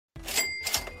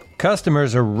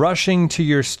Customers are rushing to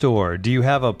your store. Do you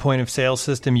have a point of sale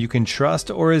system you can trust,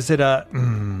 or is it a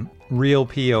real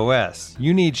POS?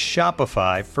 You need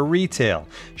Shopify for retail.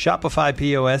 Shopify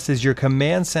POS is your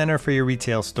command center for your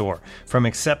retail store. From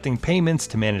accepting payments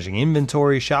to managing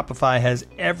inventory, Shopify has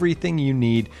everything you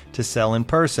need to sell in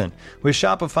person. With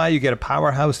Shopify, you get a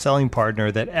powerhouse selling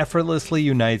partner that effortlessly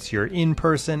unites your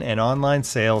in-person and online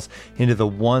sales into the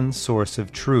one source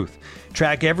of truth.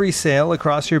 Track every sale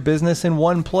across your business in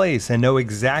one place and know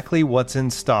exactly what's in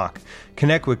stock.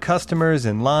 Connect with customers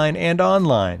in line and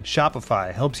online.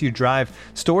 Shopify helps you drive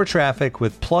store traffic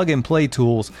with plug-and-play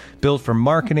tools built for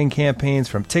marketing campaigns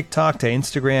from TikTok to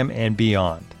Instagram and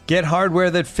beyond. Get hardware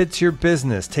that fits your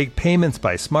business. Take payments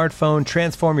by smartphone,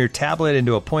 transform your tablet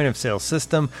into a point-of-sale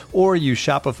system, or use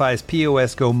Shopify's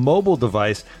POS Go mobile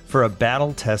device for a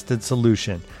battle-tested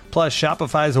solution. Plus,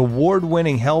 Shopify's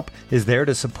award-winning help is there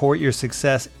to support your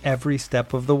success every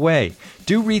step of the way.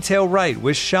 Do retail right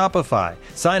with Shopify.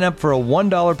 Sign up for a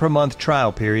 $1 per month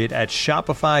trial period at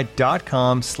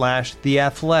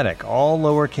shopify.com/theathletic, all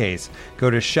lowercase. Go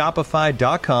to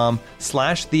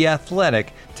shopify.com/theathletic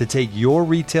to take your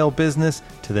retail business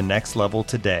to the next level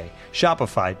today.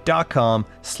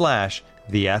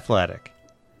 Shopify.com/theathletic.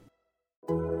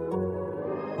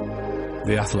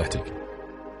 The Athletic.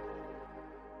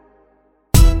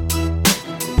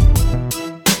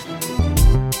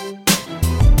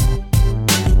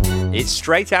 It's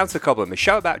Straight Outta Cobham, a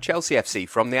show about Chelsea FC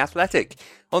from The Athletic.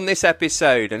 On this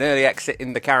episode, an early exit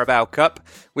in the Carabao Cup.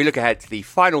 We look ahead to the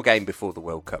final game before the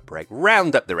World Cup break,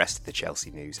 round up the rest of the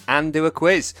Chelsea news, and do a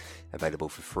quiz. Available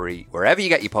for free wherever you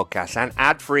get your podcasts and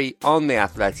ad-free on The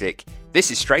Athletic.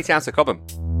 This is Straight Outta Cobham.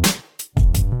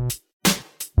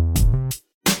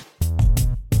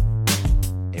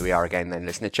 Here we are again then,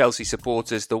 listener. Chelsea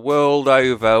supporters the world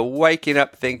over, waking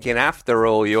up thinking, after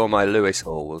all, you're my Lewis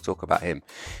Hall. We'll talk about him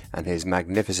and his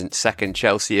magnificent second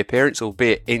Chelsea appearance,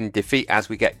 albeit in defeat as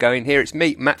we get going here. It's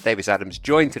me, Matt Davis-Adams,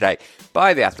 joined today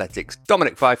by the Athletic's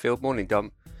Dominic Fifield. Morning,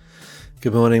 Dom.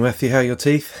 Good morning, Matthew. How are your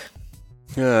teeth?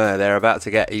 They're about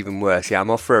to get even worse. Yeah, I'm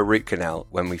off for a root canal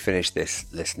when we finish this,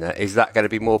 listener. Is that going to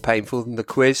be more painful than the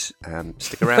quiz?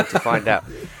 Stick around to find out.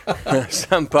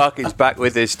 Sam Parkin's back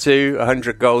with us too.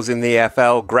 100 goals in the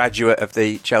EFL, graduate of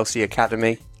the Chelsea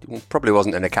Academy. Well, probably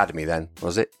wasn't an academy then,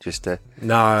 was it? Just a...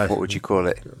 No. What would you call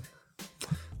it?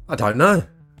 I don't know.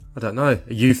 A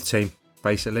youth team,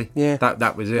 basically. Yeah.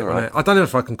 That was it, All right. wasn't it? I don't know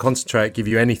if I can concentrate, give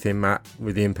you anything, Matt,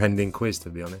 with the impending quiz, to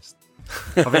be honest.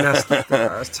 I think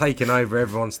that's taken over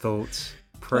everyone's thoughts.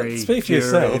 Speak for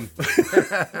yourself.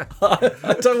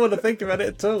 I don't want to think about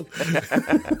it at all.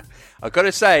 I've got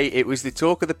to say, it was the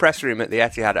talk of the press room at the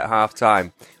Etihad at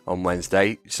half-time on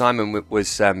Wednesday. Simon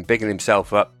was bigging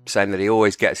himself up, saying that he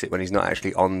always gets it when he's not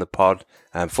actually on the pod.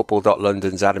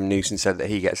 Football.London's Adam Newson said that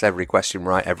he gets every question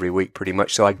right every week, pretty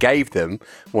much. So I gave them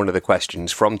one of the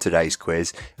questions from today's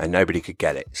quiz, and nobody could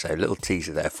get it. So a little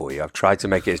teaser there for you. I've tried to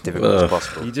make it as difficult as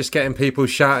possible. You're just getting people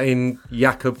shouting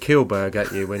Jakob Kielberg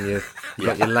at you when you've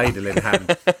got your ladle in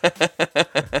hand.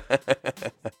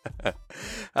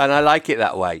 And I like it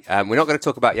that way. We're not going to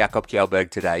talk about Jakob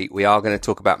Kielberg today. We are going to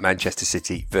talk about Manchester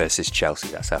City versus Chelsea.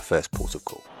 That's our first port of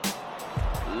call.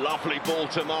 Lovely ball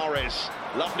to Mahrez.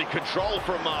 Lovely control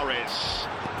from Mahrez.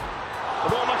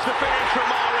 And almost the finish from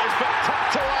Mahrez, but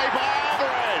tucked away by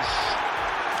Alvarez.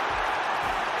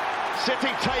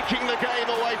 City taking the game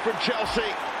away from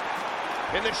Chelsea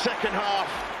in the second half.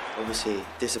 Obviously,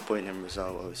 disappointing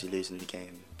result, obviously losing the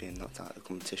game, being knocked out of the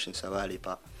competition so early,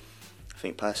 but I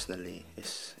think personally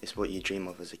it's what you dream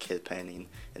of as a kid, playing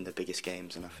in the biggest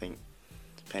games, and I think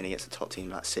playing against a top team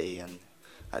like City and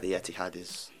at the Etihad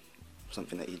is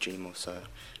something that you dream of, so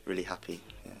really happy.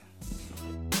 Yeah.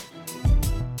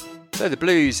 So the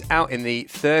Blues out in the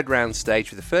third round stage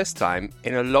for the first time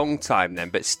in a long time then,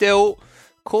 but still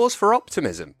cause for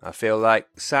optimism, I feel like.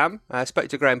 Sam, I spoke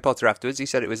to Graham Potter afterwards. He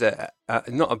said it was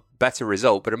not a better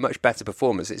result, but a much better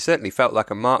performance. It certainly felt like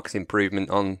a marked improvement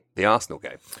on the Arsenal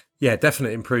game. Yeah,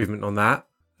 definite improvement on that.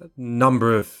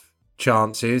 Number of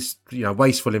chances,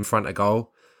 wasteful in front of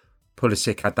goal.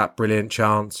 Pulisic had that brilliant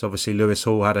chance. Obviously, Lewis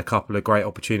Hall had a couple of great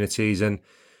opportunities, and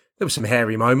there were some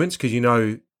hairy moments because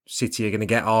City are going to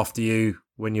get after you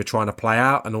when you're trying to play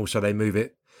out, and also they move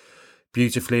it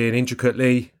beautifully and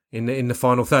intricately in the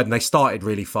final third. And they started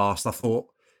really fast. I thought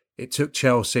it took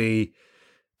Chelsea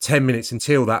 10 minutes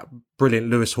until that brilliant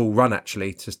Lewis Hall run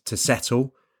actually to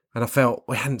settle. And I felt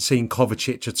we hadn't seen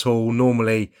Kovacic at all.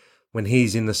 Normally, when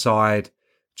he's in the side,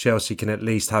 Chelsea can at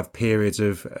least have periods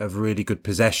of really good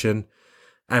possession.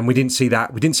 And we didn't see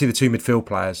that. We didn't see the two midfield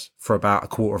players for about a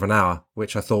quarter of an hour,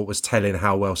 which I thought was telling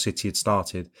how well City had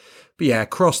started. But yeah,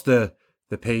 across the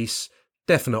the piece.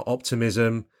 Definite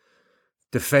optimism.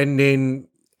 Defending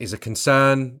is a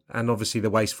concern, and obviously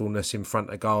the wastefulness in front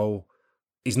of goal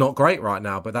is not great right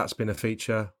now, but that's been a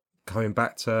feature going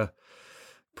back to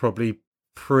probably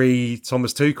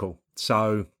pre-Thomas Tuchel.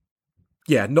 So,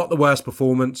 yeah, not the worst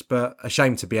performance, but a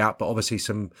shame to be out, but obviously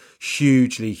some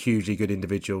hugely, hugely good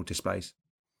individual displays.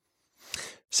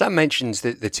 Sam mentions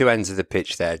the two ends of the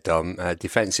pitch there, Dom,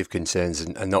 defensive concerns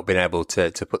and not being able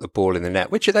to put the ball in the net.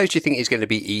 Which of those do you think is going to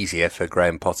be easier for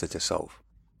Graham Potter to solve?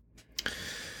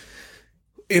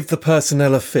 If the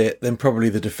personnel are fit, then probably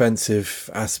the defensive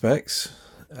aspects.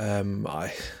 I'm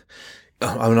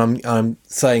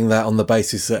saying that on the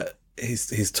basis that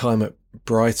his time at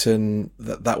Brighton,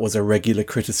 that was a regular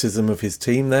criticism of his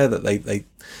team there, that they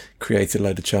created a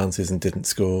load of chances and didn't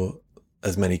score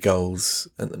as many goals,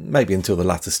 and maybe until the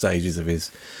latter stages of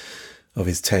his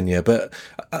tenure. But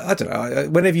I don't know.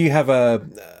 Whenever you have a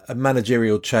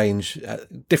managerial change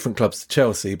at different clubs to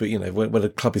Chelsea, but when a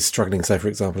club is struggling, say for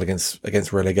example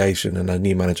against relegation, and a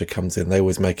new manager comes in, they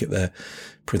always make it their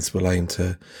principal aim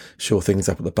to shore things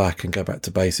up at the back and go back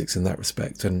to basics in that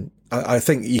respect. And I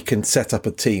think you can set up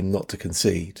a team not to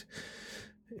concede.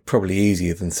 Probably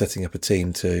easier than setting up a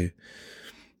team to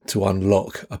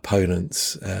unlock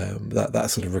opponents. That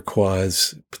sort of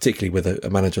requires, particularly with a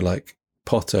manager like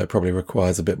Potter, it probably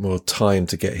requires a bit more time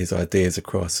to get his ideas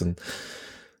across and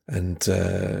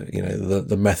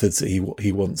the methods that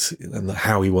he wants and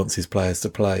how he wants his players to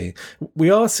play. We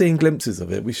are seeing glimpses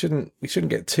of it. We shouldn't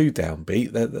get too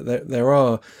downbeat. There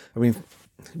are. I mean,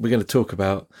 we're going to talk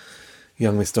about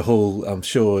young Mr. Hall, I'm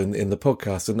sure, in the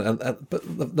podcast, but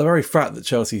the very fact that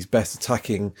Chelsea's best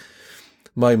attacking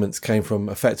moments came from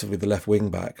effectively the left wing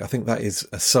back, I think that is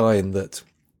a sign, that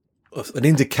an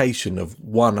indication of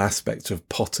one aspect of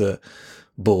Potter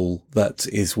ball that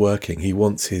is working. He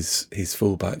wants his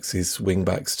fullbacks, his wing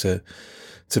backs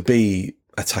to be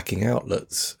attacking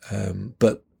outlets,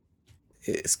 but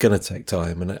it's going to take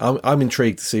time, and I'm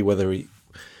intrigued to see whether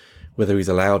he's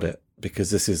allowed it, because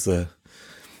this is the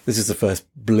first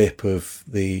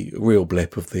real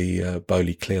blip of the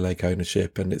Bowley Clearlake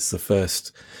ownership, and it's the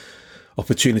first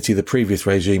opportunity the previous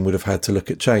regime would have had to look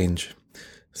at change.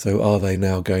 So are they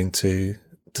now going to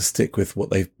stick with what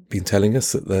they've been telling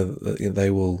us, that they're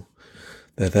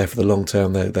there for the long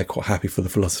term? They're quite happy for the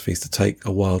philosophies to take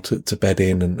a while to bed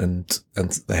in, and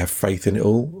they have faith in it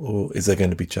all, or is there going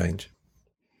to be change?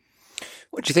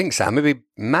 What do you think, Sam? It'd be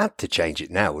mad to change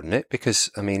it now, wouldn't it? Because,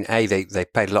 I mean, they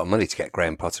paid a lot of money to get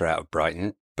Graham Potter out of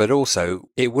Brighton, but also,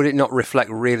 would it not reflect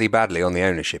really badly on the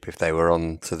ownership if they were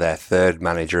on to their third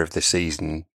manager of the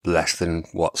season less than,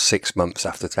 6 months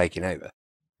after taking over?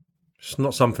 It's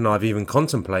not something I've even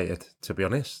contemplated, to be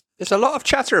honest. There's a lot of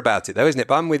chatter about it, though, isn't it?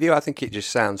 But I'm with you. I think it just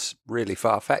sounds really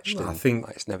far-fetched. I think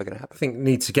it's never going to happen. I think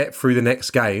need to get through the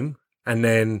next game, and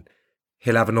then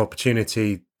he'll have an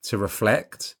opportunity to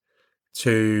reflect.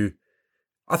 I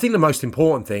think the most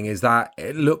important thing is that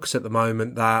it looks at the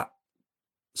moment that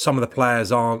some of the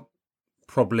players aren't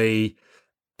probably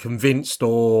convinced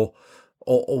or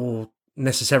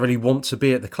necessarily want to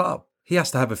be at the club. He has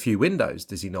to have a few windows,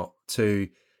 does he not, to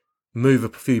move a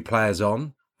few players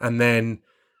on. And then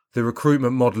the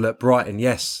recruitment model at Brighton,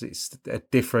 yes, it's a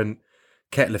different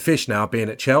kettle of fish now being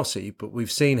at Chelsea, but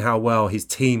we've seen how well his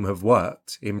team have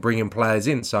worked in bringing players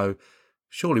in. So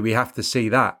surely we have to see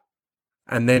that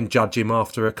and then judge him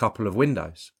after a couple of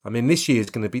windows. I mean, this year is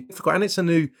going to be difficult, and it's a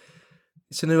new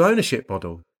ownership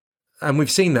model. And we've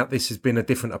seen that this has been a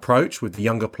different approach with the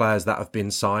younger players that have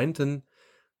been signed, and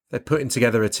they're putting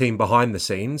together a team behind the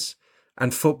scenes.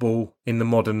 And football in the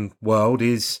modern world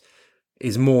is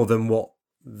more than what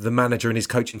the manager and his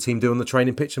coaching team do on the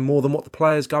training pitch, and more than what the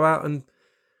players go out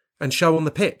and show on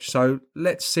the pitch. So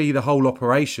let's see the whole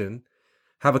operation,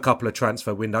 have a couple of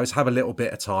transfer windows, have a little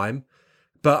bit of time.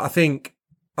 But I think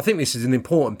this is an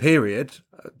important period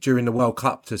during the World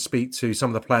Cup to speak to some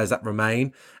of the players that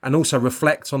remain, and also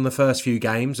reflect on the first few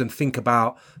games and think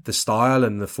about the style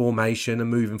and the formation and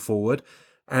moving forward.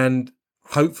 And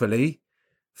hopefully,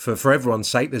 for everyone's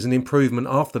sake, there's an improvement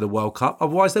after the World Cup.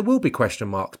 Otherwise, there will be question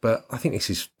marks. But I think this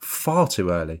is far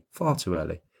too early. Far too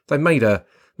early. They made a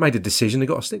decision. They've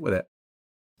got to stick with it.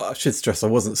 I should stress, I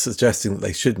wasn't suggesting that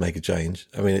they should make a change.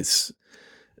 I mean, it's...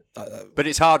 but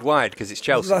it's hardwired because it's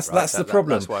Chelsea. That's the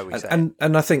problem. That's why we say.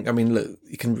 And I think, I mean, look,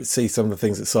 you can see some of the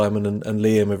things that Simon and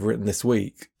Liam have written this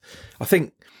week. I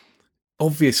think,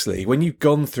 obviously, when you've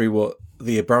gone through what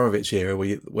the Abramovich era,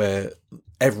 where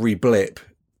every blip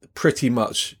pretty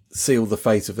much sealed the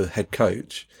fate of a head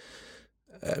coach,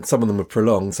 some of them were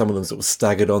prolonged, some of them sort of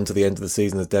staggered on to the end of the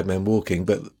season as dead men walking,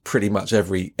 but pretty much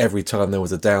every time there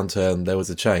was a downturn, there was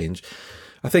a change.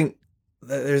 I think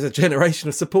there's a generation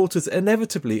of supporters that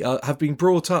inevitably have been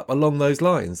brought up along those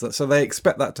lines. So they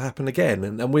expect that to happen again.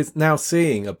 And we're now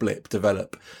seeing a blip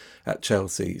develop at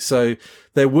Chelsea. So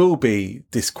there will be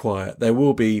disquiet. There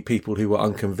will be people who are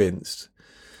unconvinced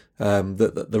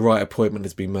that the right appointment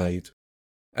has been made.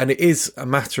 And it is a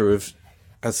matter of,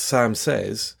 as Sam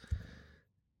says,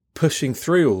 pushing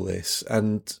through all this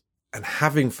and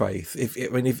having faith.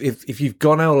 If you've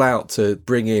gone all out to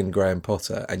bring in Graham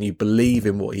Potter and you believe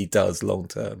in what he does long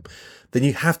term, then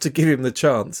you have to give him the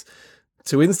chance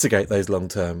to instigate those long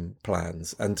term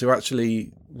plans and to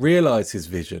actually realise his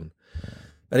vision.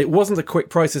 And it wasn't a quick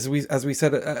process, as we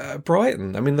said at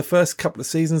Brighton. I mean, the first couple of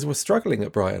seasons were struggling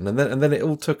at Brighton, and then it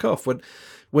all took off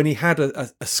when he had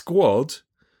a squad,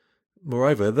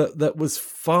 moreover, that was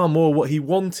far more what he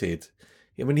wanted.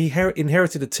 I mean, he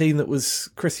inherited a team that was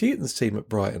Chris Hughton's team at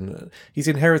Brighton. He's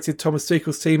inherited Thomas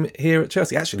Tuchel's team here at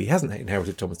Chelsea. Actually, he hasn't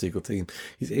inherited Thomas Tuchel's team.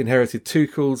 He's inherited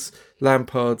Tuchel's,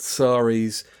 Lampard's,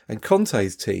 Sarri's and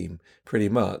Conte's team, pretty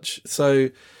much. So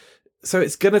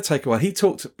it's going to take a while. He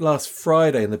talked last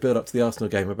Friday in the build-up to the Arsenal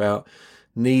game about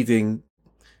needing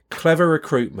clever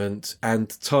recruitment and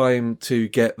time to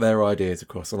get their ideas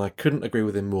across. And I couldn't agree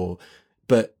with him more.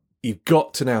 But you've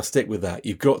got to now stick with that.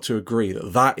 You've got to agree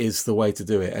that that is the way to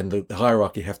do it. And the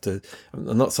hierarchy have to...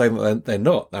 I'm not saying that they're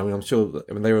not. I mean, I'm sure...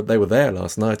 I mean, they were there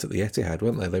last night at the Etihad,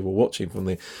 weren't they? They were watching from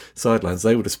the sidelines.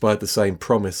 They would have spied the same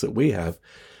promise that we have.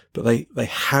 But they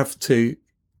have to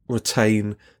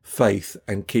retain faith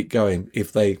and keep going.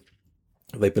 If they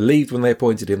believed when they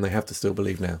appointed him, they have to still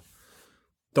believe now.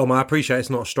 Dom, I appreciate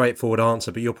it's not a straightforward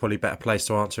answer, but you're probably better placed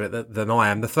to answer it than I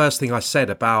am. The first thing I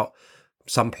said about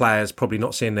some players probably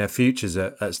not seeing their futures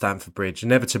at Stamford Bridge,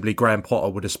 inevitably Graham Potter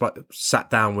would have sat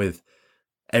down with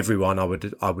everyone, I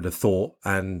would have thought,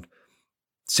 and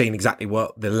seen exactly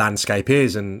what the landscape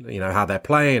is and, you know, how they're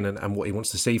playing and what he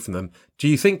wants to see from them. Do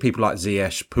you think people like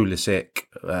Ziyech,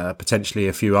 Pulisic, potentially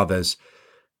a few others,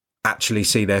 actually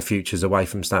see their futures away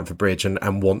from Stamford Bridge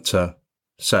and want to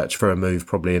search for a move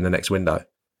probably in the next window?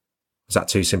 Is that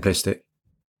too simplistic?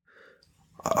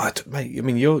 Mate, I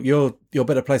mean, you're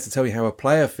better placed to tell me how a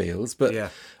player feels, but yeah.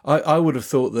 I would have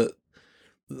thought that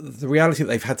the reality that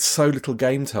they've had so little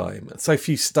game time and so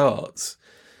few starts,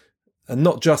 and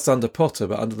not just under Potter,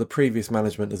 but under the previous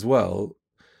management as well,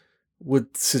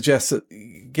 would suggest that,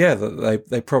 yeah, that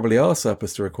they probably are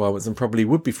surplus to requirements and probably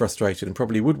would be frustrated and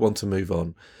probably would want to move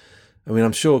on. I mean,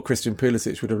 I'm sure Christian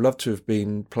Pulisic would have loved to have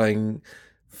been playing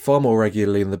far more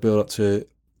regularly in the build-up to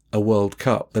a World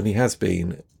Cup than he has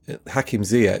been. Hakim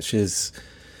Ziyech is...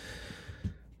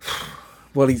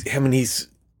 Well,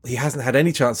 he hasn't had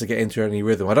any chance to get into any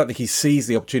rhythm. I don't think he sees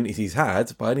the opportunities he's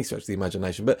had by any stretch of the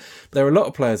imagination, but there are a lot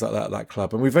of players like that at that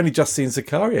club, and we've only just seen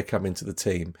Zakaria come into the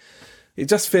team. It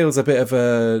just feels a bit of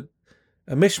a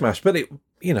mishmash, but it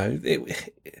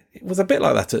was a bit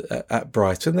like that at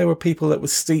Brighton. There were people that were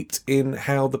steeped in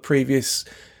how the previous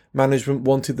management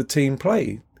wanted the team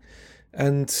played,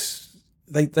 and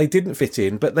they didn't fit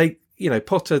in, but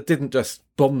Potter didn't just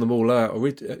bomb them all out,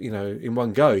 in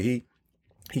one go. He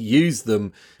used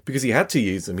them because he had to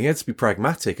use them. He had to be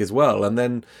pragmatic as well, and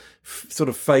then sort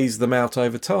of phase them out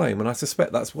over time. And I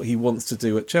suspect that's what he wants to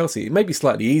do at Chelsea. It may be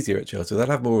slightly easier at Chelsea. They'll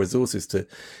have more resources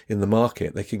in the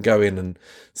market. They can go in and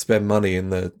spend money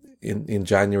in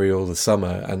January or the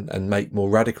summer and make more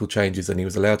radical changes than he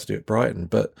was allowed to do at Brighton.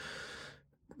 But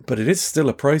it is still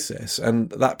a process, and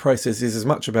that process is as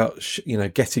much about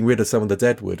getting rid of some of the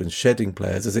deadwood and shedding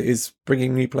players as it is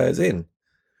bringing new players in.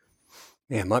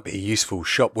 Yeah, it might be a useful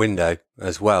shop window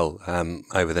as well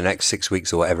over the next 6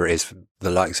 weeks or whatever it is for the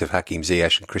likes of Hakim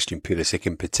Ziyech and Christian Pulisic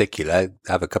in particular.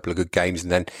 Have a couple of good games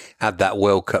and then add that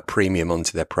World Cup premium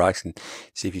onto their price and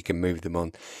see if you can move them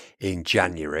on in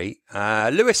January.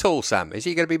 Lewis Hall, Sam, is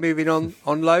he going to be moving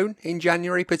on loan in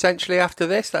January potentially after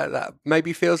this? That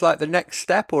maybe feels like the next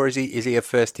step, or is he a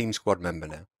first team squad member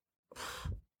now?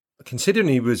 Considering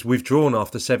he was withdrawn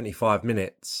after 75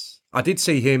 minutes, I did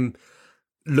see him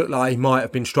look like he might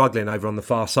have been struggling over on the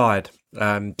far side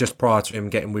just prior to him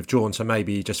getting withdrawn, so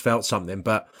maybe he just felt something,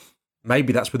 but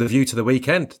maybe that's with a view to the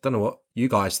weekend. Don't know what you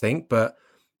guys think, but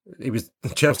he was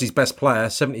Chelsea's best player.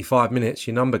 75 minutes,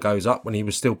 your number goes up when he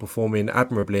was still performing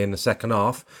admirably in the second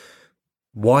half.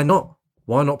 Why not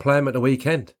play him at the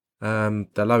weekend? They're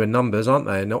low in numbers, aren't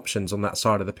they, in options on that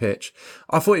side of the pitch.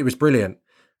 I thought he was brilliant,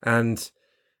 and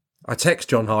I text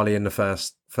John Harley in the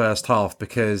first half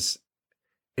because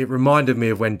it reminded me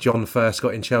of when John first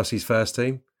got in Chelsea's first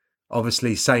team.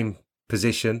 Obviously, same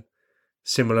position,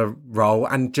 similar role,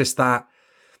 and just that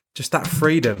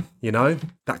freedom,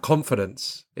 that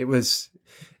confidence. It was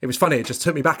funny. It just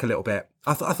took me back a little bit.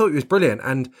 I thought he was brilliant,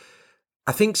 and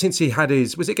I think since he had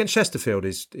was it against Chesterfield,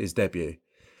 his debut?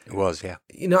 It was, yeah.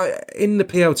 You know, in the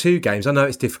PL2 games, I know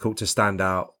it's difficult to stand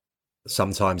out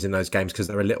sometimes in those games because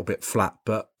they're a little bit flat,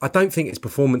 but I don't think his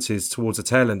performances towards the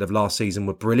tail end of last season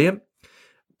were brilliant.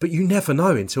 But you never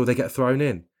know until they get thrown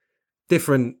in.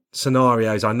 Different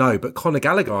scenarios, I know, but Conor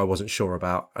Gallagher I wasn't sure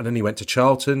about. And then he went to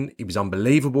Charlton. He was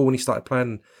unbelievable when he started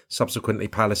playing, subsequently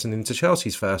Palace and into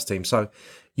Chelsea's first team. So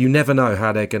you never know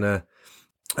how they're going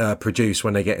to produce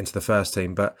when they get into the first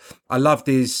team. But I loved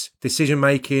his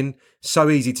decision-making. So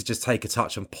easy to just take a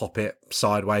touch and pop it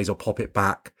sideways or pop it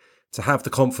back. To have the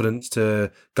confidence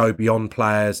to go beyond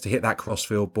players, to hit that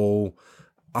crossfield ball.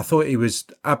 I thought he was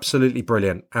absolutely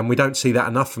brilliant. And we don't see that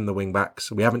enough from the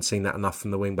wing-backs. We haven't seen that enough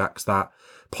from the wing-backs, that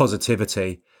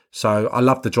positivity. So I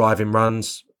loved the driving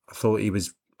runs. I thought he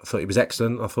was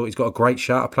excellent. I thought he's got a great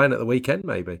shot at playing at the weekend,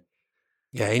 maybe.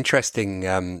 Yeah, interesting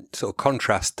sort of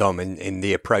contrast, Dom, in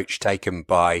the approach taken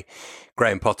by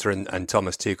Graham Potter and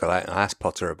Thomas Tuchel. I asked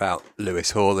Potter about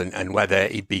Lewis Hall and whether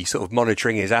he'd be sort of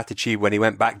monitoring his attitude when he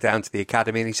went back down to the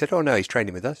academy. And he said, oh, no, he's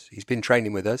training with us. He's been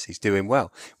training with us. He's doing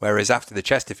well. Whereas after the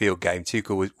Chesterfield game,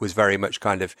 Tuchel was very much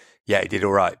kind of, yeah, he did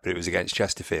all right, but it was against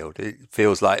Chesterfield. It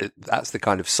feels like that's the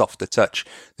kind of softer touch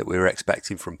that we were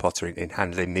expecting from Potter in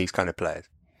handling these kind of players.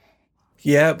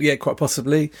 Yeah, quite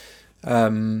possibly.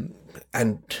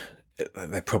 And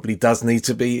there probably does need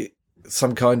to be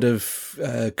some kind of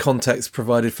context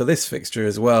provided for this fixture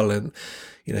as well. And,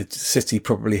 you know, City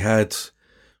probably had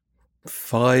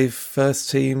 5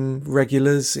 first-team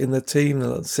regulars in the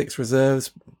team, 6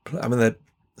 reserves. I mean, they're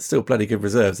still bloody good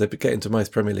reserves. They get into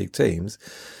most Premier League teams.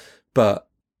 But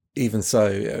even so,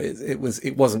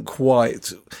 it wasn't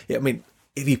quite... I mean,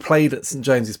 if he played at St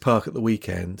James's Park at the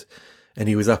weekend and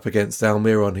he was up against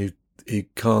Almiron, who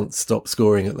can't stop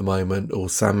scoring at the moment, or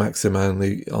Sam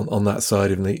Maximan on that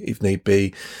side if need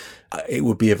be, it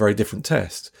would be a very different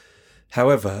test.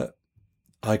 However,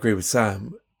 I agree with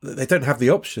Sam. They don't have the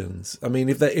options. I mean,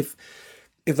 if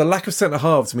the lack of centre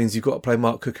halves means you've got to play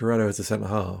Marc Cucurella as a centre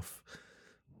half,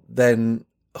 then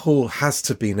Hall has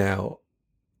to be now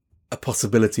a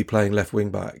possibility playing left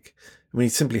wing back. I mean, he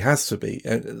simply has to be,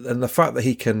 and the fact that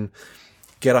he can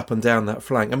get up and down that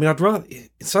flank. I mean,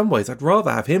 in some ways, I'd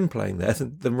rather have him playing there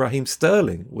than Raheem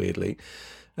Sterling, weirdly,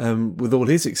 with all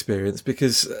his experience,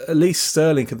 because at least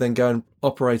Sterling could then go and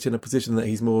operate in a position that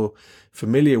he's more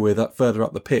familiar with further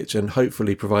up the pitch and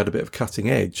hopefully provide a bit of cutting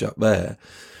edge up there.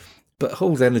 But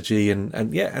Hall's energy and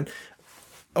I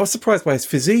was surprised by his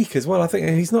physique as well. I think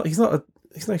he's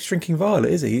no shrinking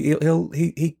violet, is he?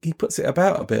 He puts it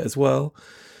about a bit as well.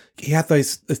 He had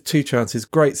those 2 chances,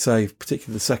 great save,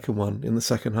 particularly the second one in the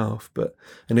second half.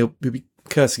 And he'll be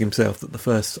cursing himself that the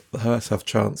first half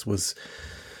chance was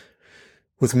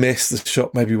missed. The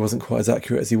shot maybe wasn't quite as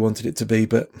accurate as he wanted it to be,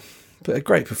 but a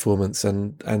great performance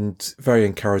and very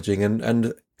encouraging.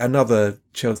 And another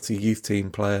Chelsea youth team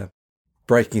player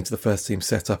breaking into the first team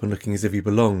setup and looking as if he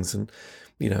belongs. And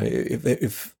you know,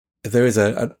 if there is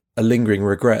a lingering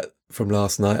regret from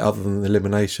last night, other than the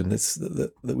elimination, it's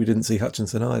that we didn't see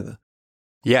Hutchinson either.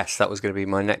 Yes, that was going to be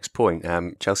my next point.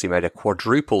 Chelsea made a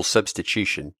quadruple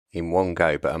substitution in one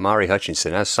go, but Amari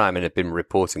Hutchinson, as Simon had been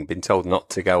reporting, been told not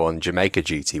to go on Jamaica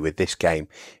duty with this game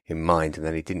in mind, and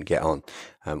then he didn't get on,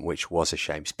 which was a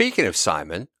shame. Speaking of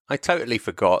Simon, I totally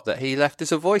forgot that he left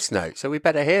us a voice note, so we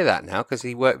better hear that now, because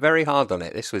he worked very hard on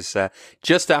it. This was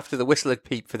just after the whistle had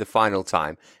peeped for the final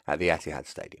time at the Etihad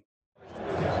Stadium.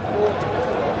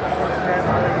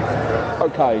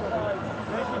 Okay,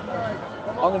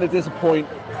 I'm going to disappoint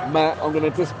Matt, I'm going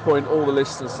to disappoint all the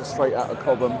listeners to Straight Outta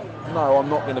Cobham. No, I'm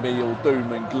not going to be all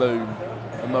doom and gloom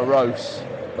and morose,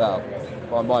 well,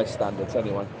 by my standards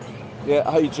anyway.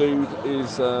 Yeah, Hey Jude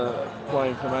is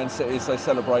playing for Man City as they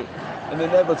celebrate an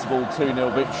inevitable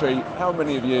 2-0 victory. How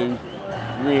many of you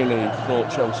really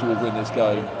thought Chelsea would win this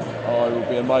game? I would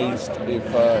be amazed if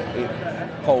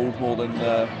it polled more than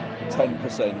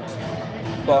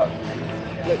 10%. But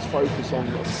let's focus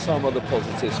on some of the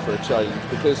positives for a change,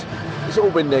 because it's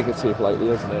all been negative lately,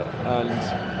 hasn't it? And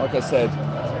like I said,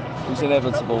 it was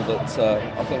inevitable that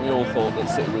I think we all thought that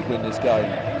City would win this game.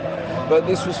 But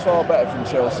this was far better from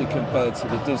Chelsea compared to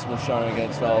the dismal showing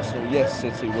against Arsenal. Yes,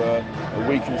 City were a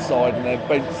weakened side and their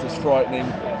bench was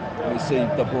frightening. We see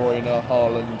De Bruyne,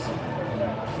 Haaland,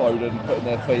 Foden putting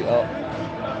their feet up.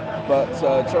 But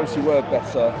Chelsea were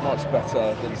better, much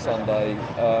better than Sunday.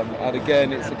 And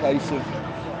again, it's a case of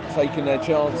taking their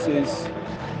chances,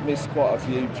 missed quite a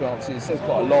few chances. It says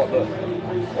quite a lot that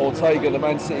Ortega, the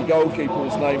Man City goalkeeper,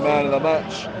 was named man of the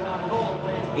match,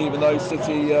 even though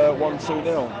City won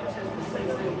 2-0.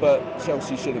 But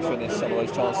Chelsea should have finished some of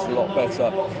those chances a lot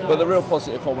better. But the real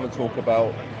positive I want to talk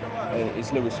about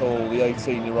is Lewis Hall, the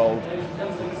 18-year-old.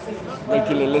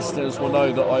 Regular listeners will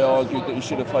know that I argued that he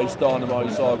should have faced Dynamo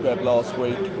Zagreb last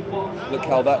week. Look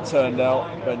how that turned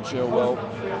out, Ben Chilwell.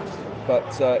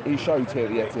 But he showed here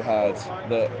at the Etihad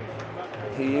that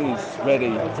he is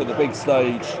ready for the big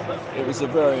stage. It was a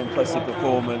very impressive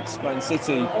performance. Man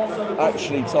City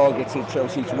actually targeted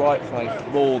Chelsea's right flank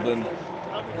more than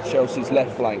Chelsea's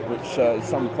left flank, which is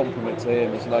some compliment to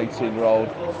him as an 18-year-old.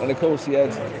 And of course he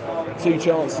had 2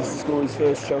 chances to score his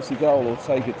first Chelsea goal.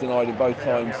 Ortega denied him both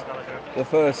times. The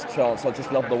first chance, I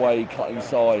just love the way he cut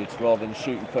inside rather than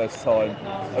shooting first time.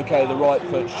 Okay, the right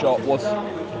foot shot was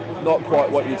not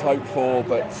quite what you'd hope for,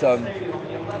 but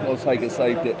Ortega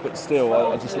saved it. But still,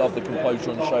 I just love the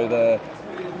composure on show there.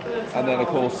 And then, of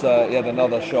course, he had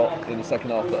another shot in the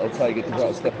second half that Ortega did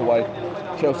right step away.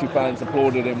 Chelsea fans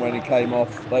applauded him when he came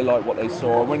off. They liked what they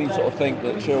saw. And when you sort of think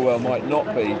that Chilwell might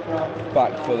not be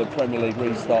back for the Premier League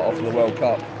restart after the World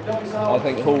Cup, I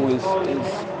think Hall is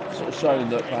sort of shown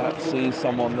that perhaps he's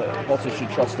someone that Potter should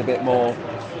trust a bit more,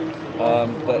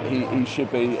 that he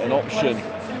should be an option,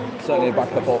 certainly a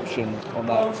backup option on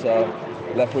that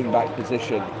left wing back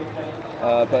position.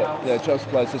 But yeah, Chelsea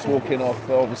players just walking off,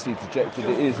 they're obviously dejected.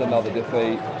 It is another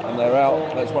defeat and they're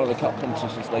out. That's one of the cup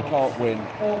competitions they can't win,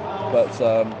 but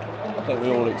I think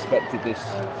we all expected this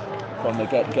from the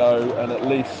get-go, and at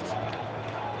least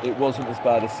it wasn't as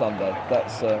bad as Sunday.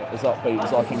 That's as upbeat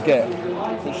as I can get,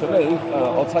 which for me,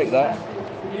 I'll take that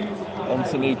on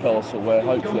to Newcastle, where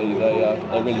hopefully they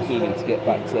really do need to get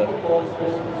back to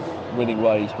winning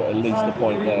ways, but at least a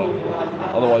point there.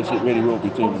 Otherwise it really will be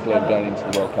doom and gloom going into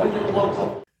the World Cup.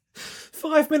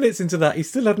 5 minutes into that, he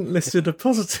still hadn't listed a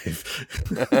positive.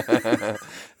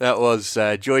 That was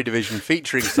Joy Division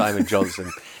featuring Simon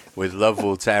Johnson with Love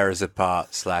Will Tear Us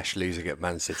Apart / losing at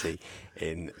Man City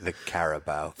in the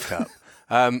Carabao Cup.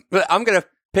 But I'm going to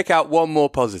pick out one more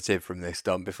positive from this,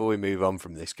 Dom, before we move on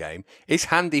from this game. It's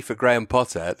handy for Graham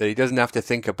Potter that he doesn't have to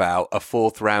think about a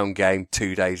 4th round game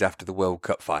 2 days after the World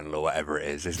Cup final or whatever it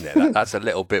is, isn't it? That's a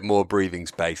little bit more breathing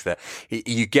space there.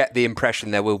 You get the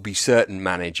impression there will be certain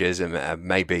managers, and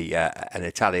maybe an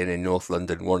Italian in North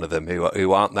London, one of them,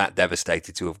 who aren't that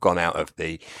devastated to have gone out of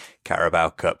the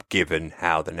Carabao Cup given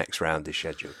how the next round is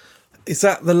scheduled. Is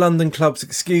that the London club's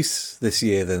excuse this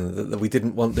year, then, that we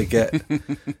didn't want to get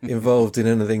involved in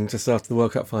anything just after the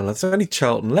World Cup final? There's only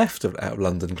Charlton left out of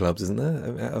London clubs, isn't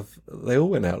there? They all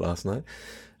went out last night.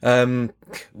 Well,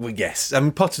 yes. I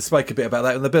mean, Potter spoke a bit about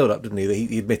that in the build-up, didn't he?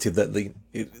 He admitted that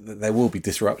there will be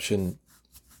disruption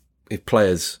if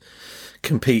players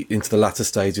compete into the latter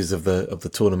stages of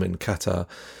the tournament in Qatar.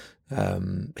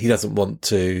 He doesn't want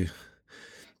to,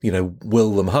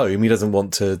 will them home. He doesn't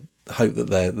want to hope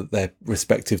that their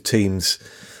respective teams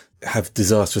have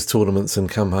disastrous tournaments and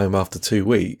come home after 2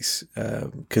 weeks,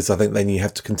 because I think then you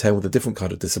have to contend with a different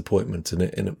kind of disappointment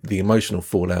and the emotional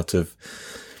fallout of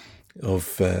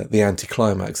the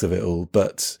anticlimax of it all.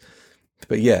 But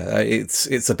yeah,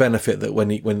 it's a benefit that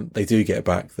when they do get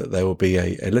back, that there will be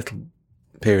a little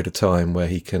period of time where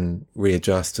he can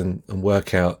readjust and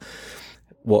work out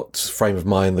what frame of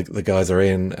mind the guys are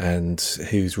in and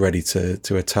who's ready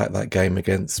to attack that game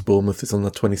against Bournemouth. It's on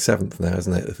the 27th now,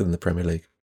 isn't it, in the Premier League?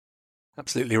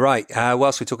 Absolutely right.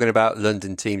 Whilst we're talking about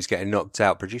London teams getting knocked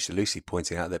out, producer Lucy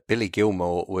pointing out that Billy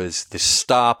Gilmour was the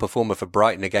star performer for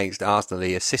Brighton against Arsenal.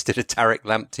 He assisted a Tariq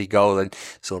Lamptey goal, and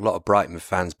saw a lot of Brighton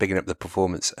fans bigging up the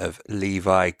performance of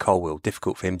Levi Colwill.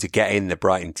 Difficult for him to get in the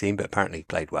Brighton team, but apparently he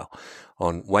played well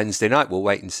on Wednesday night. We'll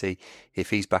wait and see if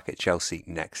he's back at Chelsea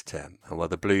next term. And while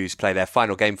the Blues play their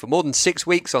final game for more than 6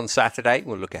 weeks on Saturday,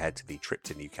 we'll look ahead to the trip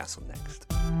to Newcastle next.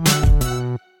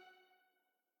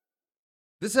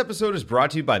 This episode is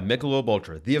brought to you by Michelob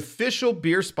Ultra, the official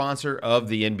beer sponsor of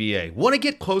the NBA. Want to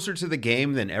get closer to the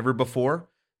game than ever before?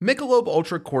 Michelob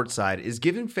Ultra Courtside is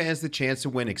giving fans the chance to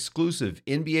win exclusive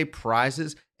NBA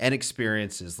prizes and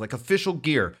experiences like official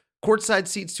gear, courtside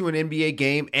seats to an NBA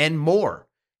game, and more.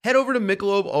 Head over to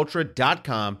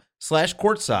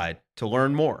MichelobUltra.com/courtside to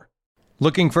learn more.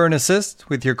 Looking for an assist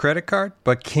with your credit card,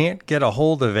 but can't get a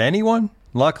hold of anyone?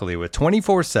 Luckily, with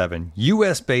 24/7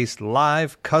 US-based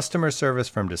live customer service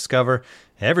from Discover,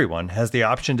 everyone has the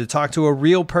option to talk to a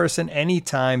real person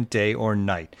anytime, day or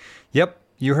night. Yep,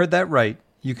 you heard that right.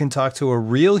 You can talk to a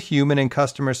real human in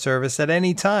customer service at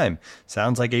any time.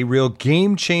 Sounds like a real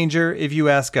game changer if you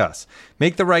ask us.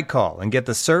 Make the right call and get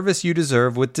the service you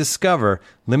deserve with Discover.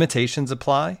 Limitations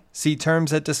apply. See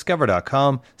terms at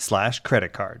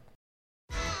discover.com/creditcard.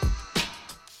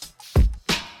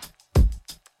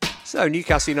 So,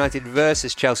 Newcastle United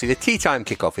versus Chelsea, the tea time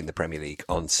kickoff in the Premier League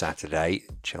on Saturday.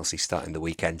 Chelsea starting the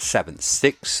weekend 7th,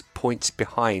 6 points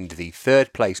behind the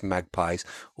third place Magpies,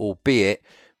 albeit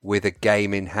with a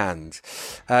game in hand.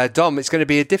 Dom, it's going to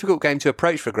be a difficult game to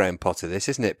approach for Graham Potter, this,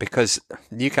 isn't it? Because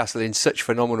Newcastle in such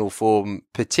phenomenal form,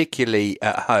 particularly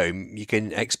at home, you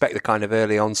can expect the kind of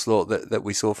early onslaught that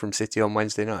we saw from City on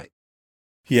Wednesday night.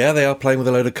 Yeah, they are playing with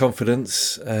a load of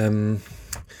confidence.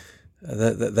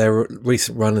 Their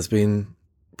recent run has been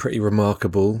pretty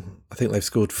remarkable. I think they've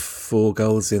scored at least 4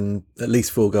 goals in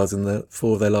the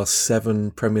 4 of their last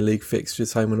 7 Premier League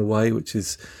fixtures, home and away, which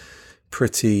is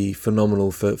pretty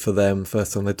phenomenal for them.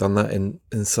 First time they've done that in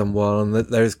some while. And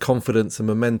there is confidence and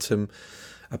momentum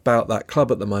about that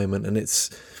club at the moment. And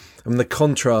the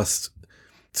contrast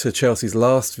to Chelsea's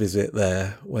last visit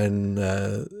there, when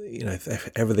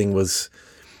everything was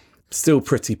still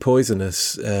pretty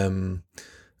poisonous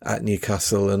at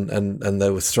Newcastle, and they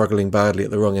were struggling badly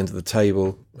at the wrong end of the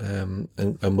table,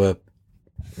 and were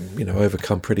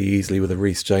overcome pretty easily with a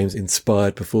Reece James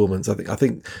inspired performance. I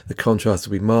think the contrast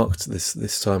will be marked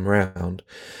this time around,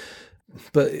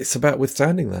 but it's about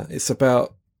withstanding that. It's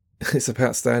about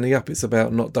standing up. It's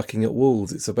about not ducking at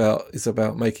walls. It's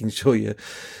about making sure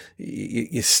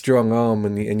you're strong arm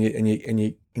and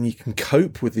you can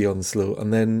cope with the onslaught,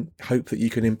 and then hope that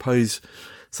you can impose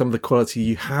some of the quality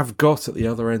you have got at the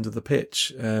other end of the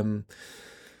pitch.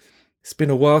 It's been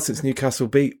a while since Newcastle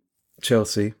beat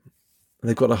Chelsea.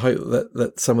 They've got to hope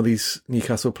that some of these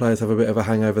Newcastle players have a bit of a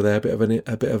hangover there,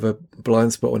 a bit of a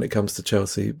blind spot when it comes to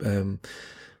Chelsea.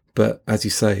 But as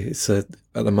you say,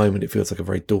 at the moment it feels like a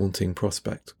very daunting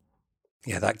prospect.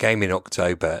 Yeah, that game in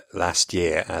October last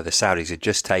year, the Saudis had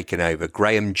just taken over.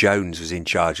 Graham Jones was in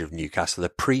charge of Newcastle. The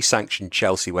pre-sanctioned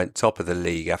Chelsea went top of the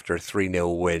league after a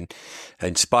 3-0 win,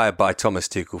 inspired by Thomas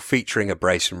Tuchel, featuring a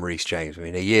brace from Reece James. I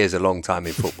mean, a year's a long time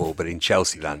in football, but in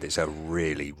Chelsea land, it's a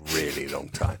really, really long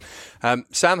time.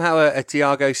 Sam, how are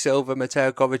Thiago Silva,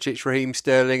 Mateo Kovacic, Raheem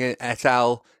Sterling et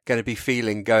al. Going to be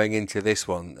feeling going into this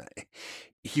one?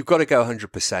 You've got to go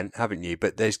 100%, haven't you?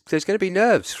 But there's going to be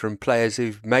nerves from players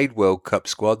who've made World Cup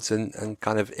squads, and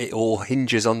kind of it all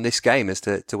hinges on this game as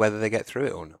to whether they get through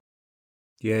it or not.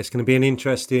 Yeah, it's going to be an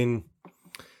interesting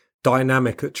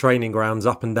dynamic at training grounds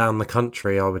up and down the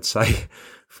country, I would say,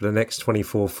 for the next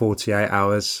 24, 48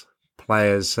 hours.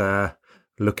 Players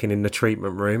looking in the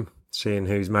treatment room, seeing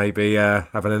who's maybe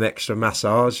having an extra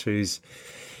massage, who's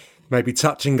maybe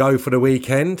touch and go for the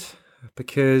weekend,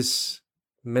 because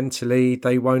mentally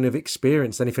they won't have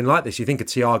experienced anything like this. You think of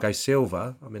Thiago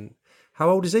Silva. I mean, how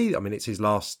old is he? I mean, it's his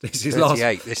last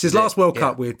World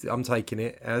Cup. I'm taking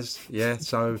it as,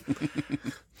 so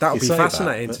that'll be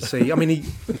fascinating to see. I mean,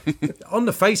 on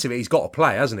the face of it, he's got to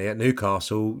play, hasn't he, at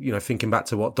Newcastle? Thinking back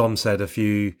to what Dom said a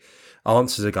few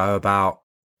answers ago about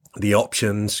the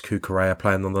options, Cucurella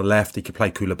playing on the left. He could play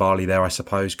Koulibaly there, I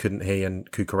suppose, couldn't he? And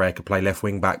Cucurella could play left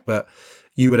wing back, but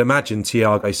you would imagine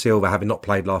Thiago Silva, having not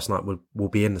played last night, will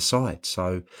be in the side.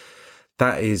 So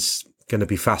that is going to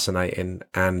be fascinating.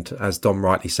 And as Dom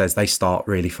rightly says, they start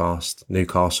really fast.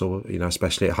 Newcastle,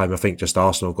 especially at home. I think just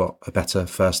Arsenal got a better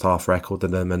first half record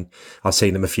than them. And I've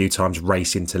seen them a few times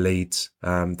race into leads.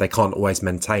 They can't always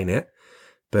maintain it.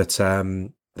 But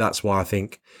that's why I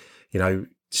think,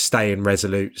 staying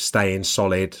resolute, staying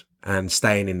solid, and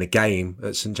staying in the game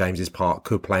at St James's Park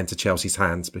could play into Chelsea's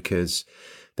hands, because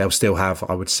they'll still have,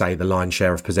 I would say, the lion's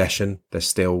share of possession. They're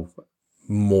still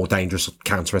more dangerous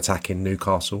counter-attack in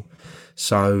Newcastle.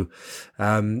 So,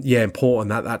 important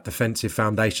that defensive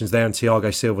foundation's there and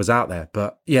Thiago Silva's out there.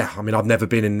 But, I've never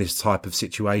been in this type of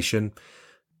situation.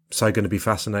 So going to be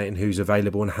fascinating who's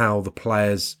available and how the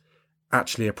players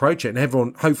actually approach it.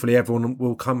 And hopefully everyone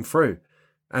will come through.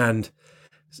 And,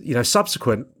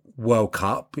 subsequent World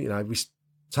Cup, we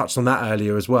touched on that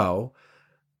earlier as well.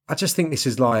 I just think this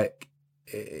is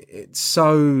it's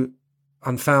so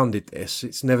unfounded,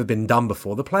 it's never been done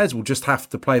before. The players will just have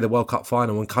to play the World Cup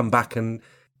final and come back and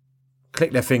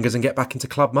click their fingers and get back into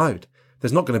club mode.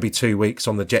 There's not going to be 2 weeks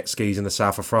on the jet skis in the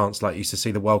south of France like you used to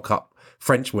see the World Cup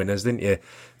French winners, didn't you?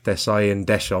 Desailly and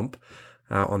Deschamps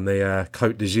out on the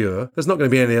Côte d'Azur. There's not going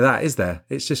to be any of that, is there?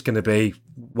 It's just going to be,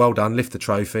 well done, lift the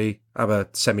trophy, have a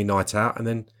semi-night out, and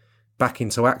then back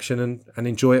into action and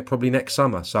enjoy it probably next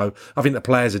summer. So I think the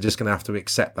players are just going to have to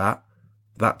accept that.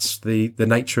 That's the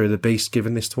nature of the beast,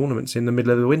 given this tournament's in the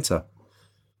middle of the winter.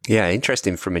 Yeah,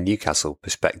 interesting from a Newcastle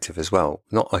perspective as well.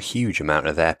 Not a huge amount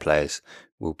of their players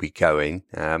will be going.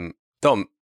 Dom,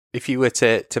 if you were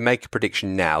to make a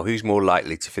prediction now, who's more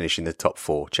likely to finish in the top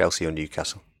 4, Chelsea or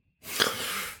Newcastle?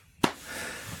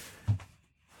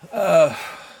 They'd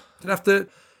have to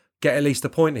get at least a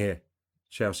point here,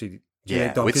 Chelsea.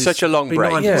 Yeah, Don, with 'cause such a long it'd be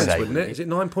break, 9 you points, say. wouldn't it? Is it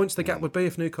 9 points the gap would be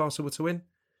if Newcastle were to win?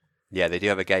 Yeah, they do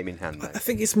have a game in hand, though. I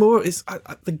think it's more.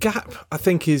 The gap, I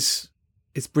think, is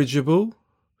bridgeable,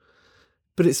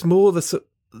 but it's more the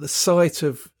sight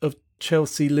of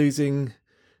Chelsea losing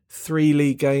 3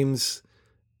 league games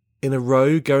in a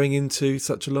row going into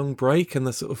such a long break, and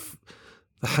the sort of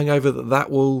the hangover that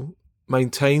will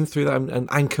maintain through that, and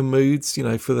anchor moods,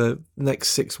 for the next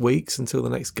 6 weeks until the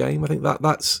next game. I think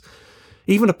that's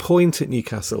even a point at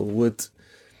Newcastle would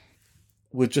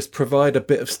just provide a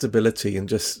bit of stability, and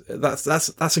just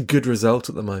that's a good result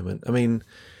at the moment. I mean,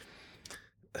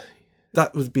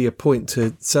 that would be a point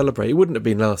to celebrate. It wouldn't have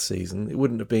been last season. It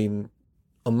wouldn't have been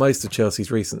on most of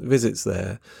Chelsea's recent visits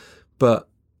there. But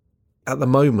at the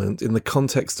moment, in the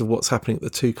context of what's happening at the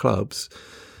two clubs,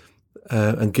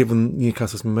 and given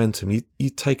Newcastle's momentum, you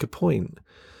take a point.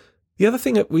 The other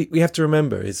thing that we have to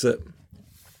remember is that,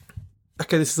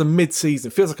 okay, this is a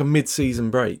mid-season. It feels like a mid-season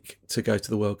break to go to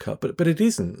the World Cup, but it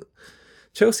isn't.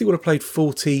 Chelsea would have played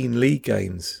 14 league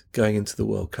games going into the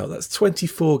World Cup. That's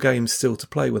 24 games still to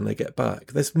play when they get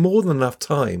back. There's more than enough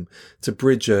time to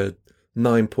bridge a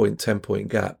 9-point, 10-point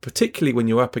gap, particularly when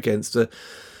you're up against a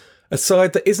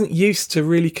side that isn't used to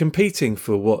really competing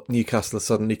for what Newcastle are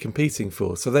suddenly competing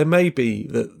for. So there may be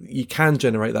that you can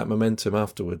generate that momentum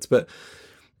afterwards, but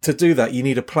to do that, you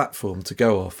need a platform to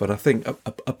go off. And I think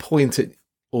a point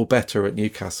or better at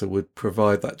Newcastle would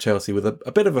provide that Chelsea with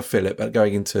a bit of a fillip at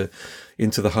going into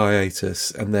the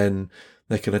hiatus, and then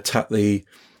they can attack the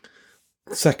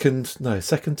second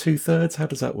 2/3. How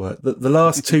does that work? The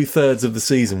last 2/3 of the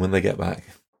season when they get back.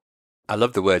 I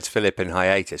love the words Philip and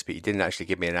hiatus, but you didn't actually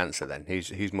give me an answer then.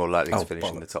 Who's more likely to finish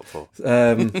in the top 4?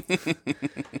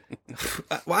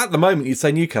 Well, at the moment you'd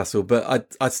say Newcastle,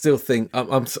 but I still think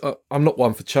I'm not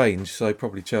one for change, so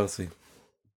probably Chelsea.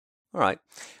 All right.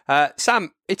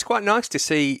 Sam, it's quite nice to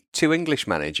see 2 English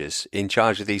managers in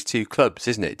charge of these 2 clubs,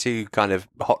 isn't it? 2 kind of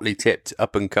hotly tipped,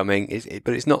 up and coming,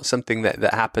 but it's not something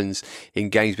that happens in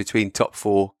games between top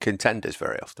 4 contenders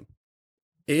very often.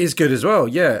 It is good as well,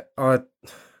 yeah.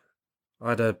 I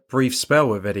had a brief spell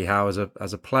with Eddie Howe as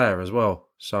a player as well.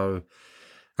 So,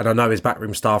 and I know his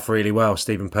backroom staff really well.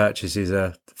 Stephen Purchase is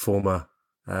a former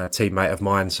teammate of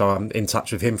mine, so I'm in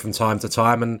touch with him from time to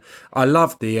time. And I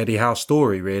loved the Eddie Howe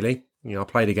story, really. I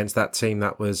played against that team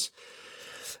that was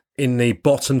in the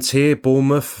bottom tier,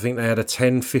 Bournemouth. I think they had a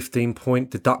 10-15 point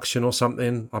deduction or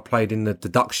something. I played in the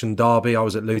deduction derby. I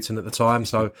was at Luton at the time,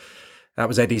 so that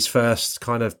was Eddie's first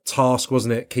kind of task,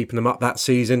 wasn't it? Keeping them up that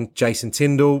season. Jason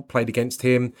Tyndall, played against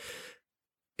him.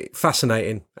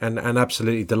 Fascinating and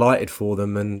absolutely delighted for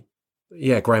them. And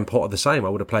yeah, Graham Potter the same. I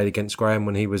would have played against Graham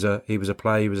when he was a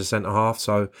player. He was a centre half.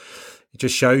 So it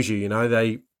just shows you,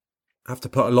 they have to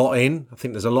put a lot in. I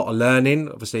think there's a lot of learning,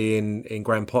 obviously in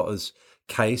Graham Potter's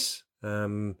case.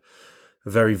 A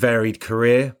very varied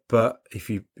career, but if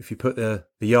you put the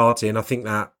yards in, I think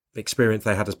that experience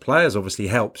they had as players obviously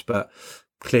helps, but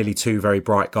clearly 2 very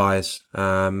bright guys,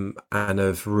 and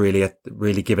have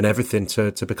really given everything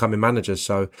to becoming managers.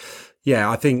 So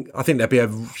yeah, I think there'd be a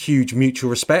huge mutual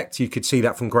respect. You could see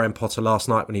that from Graham Potter last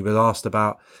night when he was asked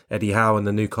about Eddie Howe and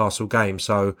the Newcastle game.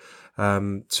 So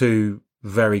 2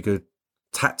 very good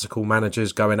tactical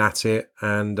managers going at it,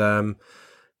 and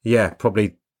yeah,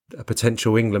 probably a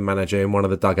potential England manager in one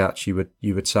of the dugouts, you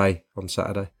would say, on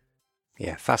Saturday.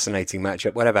 Yeah, fascinating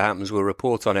matchup. Whatever happens, we'll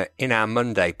report on it in our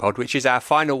Monday pod, which is our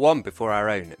final one before our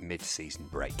own mid-season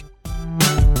break.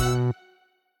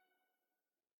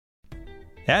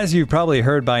 As you've probably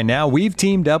heard by now, we've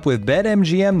teamed up with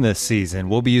BetMGM this season.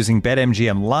 We'll be using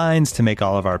BetMGM lines to make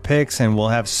all of our picks, and we'll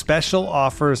have special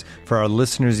offers for our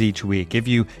listeners each week. If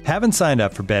you haven't signed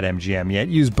up for BetMGM yet,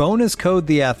 use bonus code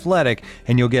The Athletic,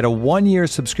 and you'll get a 1-year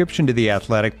subscription to The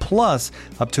Athletic, plus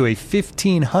up to a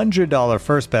 $1,500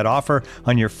 first bet offer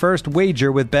on your first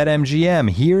wager with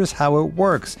BetMGM. Here's how it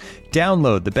works.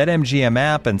 Download the BetMGM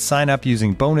app and sign up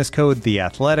using bonus code The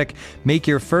Athletic. Make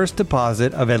your first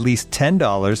deposit of at least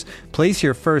 $10. Place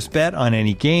your first bet on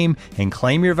any game and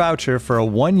claim your voucher for a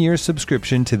 1-year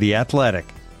subscription to The Athletic.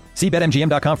 See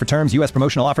BetMGM.com for terms. U.S.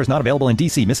 promotional offers not available in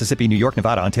D.C., Mississippi, New York,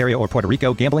 Nevada, Ontario, or Puerto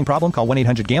Rico. Gambling problem? Call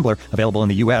 1-800-GAMBLER. Available in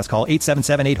the U.S. Call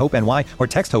 877-8-HOPE-NY or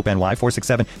text HOPE-NY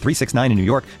 467-369 in New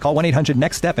York. Call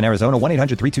 1-800-NEXT-STEP in Arizona.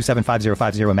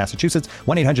 1-800-327-5050 in Massachusetts.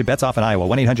 1-800-BETS-OFF in Iowa.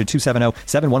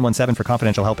 1-800-270-7117 for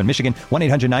confidential help in Michigan.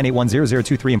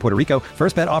 1-800-981-0023 in Puerto Rico.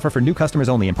 First bet offer for new customers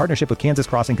only in partnership with Kansas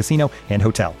Crossing Casino and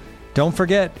Hotel. Don't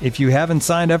forget, if you haven't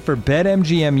signed up for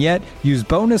BetMGM yet, use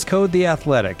bonus code The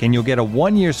Athletic, and you'll get a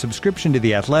 1-year subscription to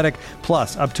The Athletic,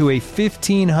 plus up to a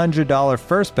 $1,500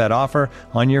 first bet offer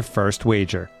on your first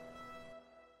wager.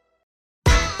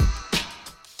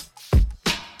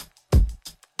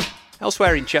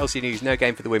 Elsewhere in Chelsea news, no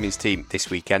game for the women's team this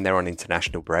weekend. They're on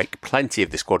international break. Plenty of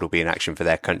the squad will be in action for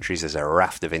their countries as a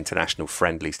raft of international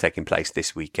friendlies taking place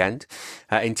this weekend.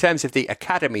 In terms of the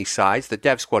academy sides, the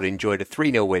Dev squad enjoyed a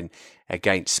 3-0 win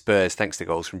against Spurs thanks to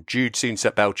goals from Jude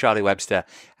Soonsup-Bell, Charlie Webster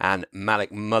and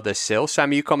Malik Mothersill.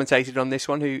 Sam, you commentated on this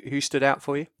one. Who stood out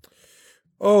for you?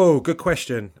 Oh, good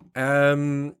question.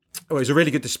 It was a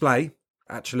really good display,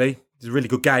 actually. It was a really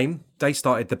good game. They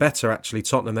started the better, actually.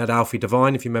 Tottenham had Alfie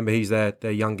Devine, if you remember, he's their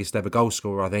youngest ever goal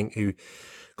scorer, I think, who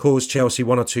caused Chelsea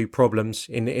one or two problems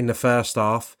in the first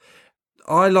half.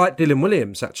 I like Dylan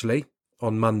Williams, actually,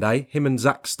 on Monday. Him and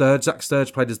Zach Sturridge. Zach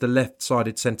Sturridge played as the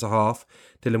left-sided centre-half.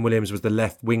 Dylan Williams was the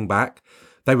left wing-back.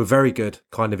 They were very good,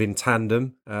 kind of in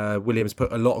tandem. Williams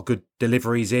put a lot of good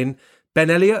deliveries in. Ben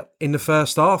Elliott in the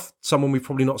first half, someone we've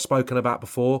probably not spoken about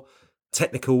before.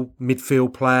 Technical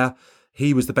midfield player.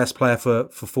 He was the best player for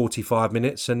 45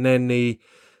 minutes. And then the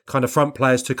kind of front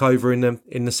players took over in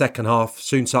the second half.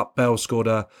 Soonsup-Bell scored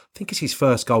I think it's his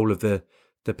first goal of the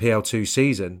PL2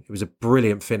 season. It was a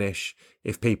brilliant finish,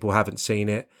 if people haven't seen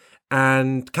it.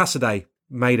 And Cassidy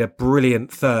made a brilliant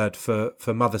third for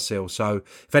Mothersill. So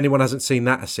if anyone hasn't seen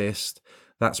that assist,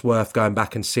 that's worth going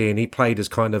back and seeing. He played as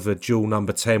kind of a dual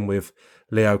number 10 with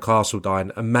Leo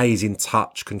Castledine. Amazing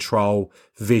touch, control,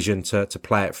 vision to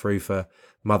play it through for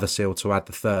Mothersill to add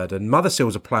the third. And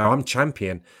Mothersill's a player I'm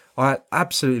champion. I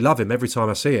absolutely love him every time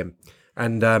I see him.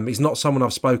 And he's not someone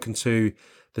I've spoken to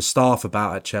the staff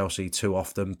about at Chelsea too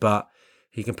often, but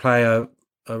he can play a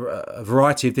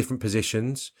variety of different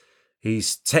positions.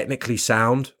 He's technically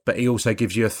sound, but he also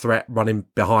gives you a threat running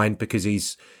behind because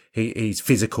he's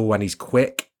physical and he's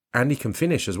quick and he can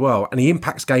finish as well. And he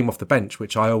impacts game off the bench,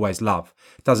 which I always love.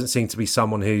 Doesn't seem to be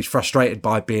someone who's frustrated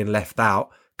by being left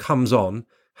out, comes on,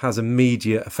 has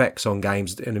immediate effects on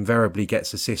games and invariably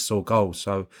gets assists or goals.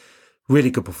 So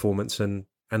really good performance and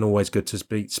always good to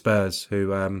beat Spurs,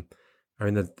 who are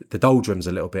in the doldrums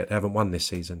a little bit. They haven't won this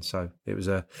season. So it was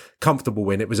a comfortable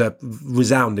win. It was a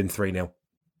resounding 3-0.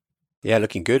 Yeah,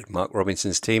 looking good. Mark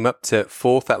Robinson's team up to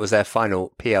 4th. That was their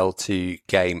final PL2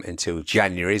 game until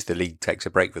January, as the league takes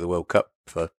a break for the World Cup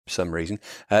for some reason.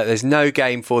 There's no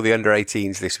game for the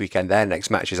under-18s this weekend. Their next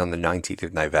match is on the 19th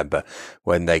of November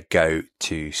when they go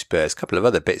to Spurs. A couple of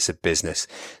other bits of business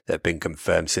that have been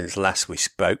confirmed since last we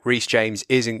spoke. Reece James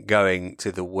isn't going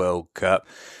to the World Cup.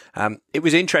 It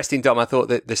was interesting, Dom. I thought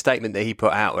that the statement that he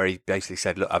put out where he basically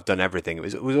said, look, I've done everything.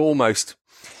 It was almost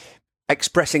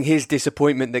expressing his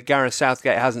disappointment that Gareth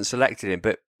Southgate hasn't selected him,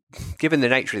 but given the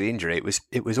nature of the injury,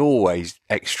 it was always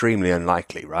extremely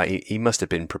unlikely, right? He must have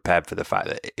been prepared for the fact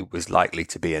that it was likely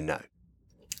to be a no.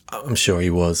 I'm sure he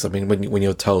was. I mean, when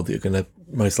you're told that you're going to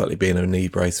most likely be in a knee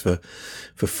brace for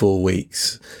 4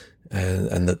 weeks,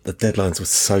 and the deadlines were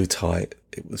so tight,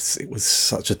 it was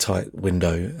such a tight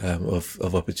window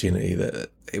of opportunity that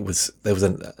there was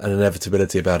an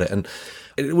inevitability about it, and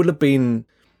it would have been.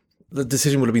 The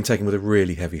decision would have been taken with a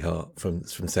really heavy heart from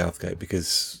Southgate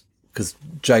because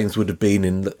James would have been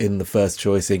in the first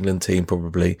choice England team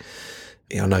probably.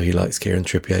 I know he likes Kieran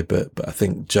Trippier, but I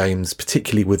think James,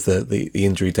 particularly with the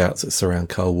injury doubts that surround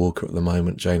Kyle Walker at the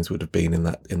moment, James would have been in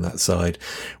that side,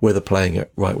 whether playing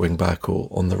at right wing back or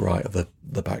on the right of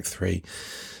the back three,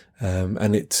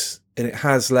 and it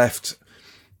has left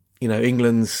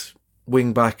England's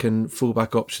wing back and full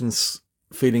back options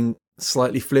feeling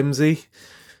slightly flimsy.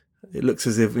 It looks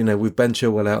as if, with Ben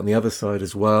Chilwell out on the other side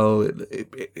as well,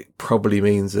 it probably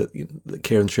means that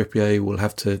Kieran Trippier will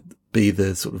have to be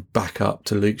the sort of backup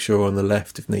to Luke Shaw on the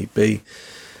left if need be.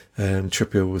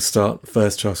 Trippier will start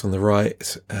first choice on the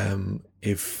right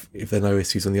if there are no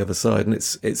issues on the other side. And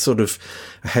it's sort of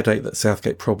a headache that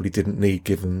Southgate probably didn't need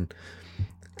given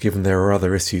there are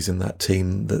other issues in that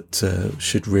team that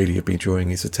should really have been drawing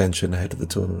his attention ahead of the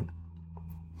tournament.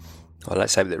 Well,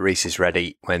 let's hope that Reece is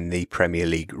ready when the Premier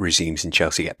League resumes and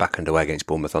Chelsea get back underway against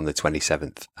Bournemouth on the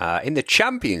 27th. In the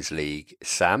Champions League,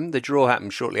 Sam, the draw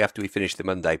happened shortly after we finished the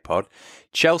Monday pod.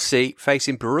 Chelsea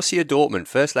facing Borussia Dortmund,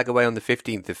 first leg away on the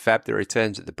 15th of Feb. The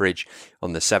returns at the Bridge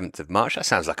on the 7th of March. That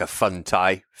sounds like a fun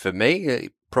tie for me.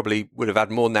 It probably would have had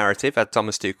more narrative had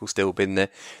Thomas Tuchel still been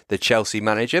the Chelsea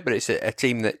manager, but it's a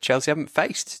team that Chelsea haven't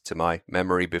faced, to my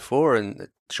memory, before, and I'm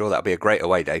sure that'll be a great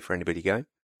away day for anybody going.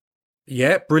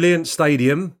 Yeah, brilliant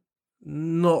stadium.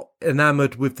 Not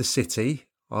enamoured with the city,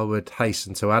 I would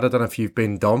hasten to add. I don't know if you've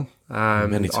been, Dom. I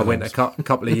went a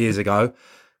couple of years ago.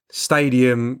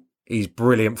 Stadium is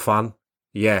brilliant fun.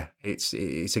 Yeah, it's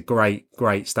a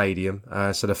great stadium.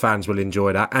 So the fans will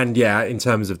enjoy that. And yeah, in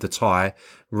terms of the tie,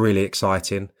 really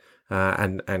exciting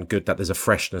and good that there's a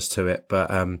freshness to it.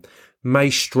 But may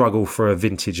struggle for a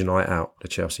vintage night out, the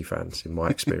Chelsea fans, in my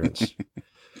experience.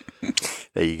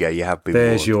 There you go. You have been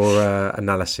There's warned. your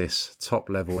analysis, top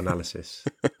level analysis.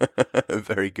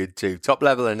 Very good too. Top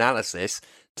level analysis,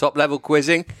 top level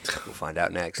quizzing. We'll find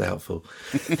out next. Doubtful.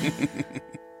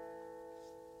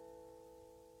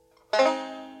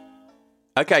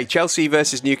 Okay, Chelsea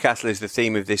versus Newcastle is the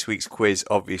theme of this week's quiz,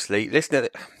 obviously. Listen,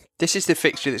 this is the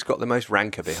fixture that's got the most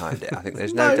rancour behind it. I think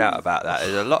there's no doubt about that.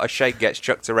 There's a lot of shade gets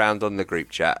chucked around on the group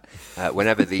chat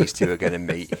whenever these two are going to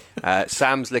meet.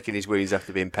 Sam's licking his wounds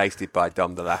after being pasted by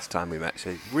Dom the last time we met.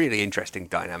 So really interesting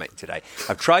dynamic today.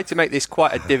 I've tried to make this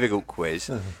quite a difficult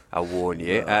quiz, I'll warn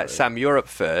you. Sam, you're up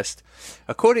first.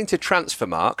 According to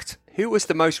Transfermarkt, who was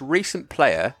the most recent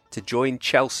player to join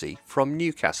Chelsea from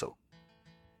Newcastle?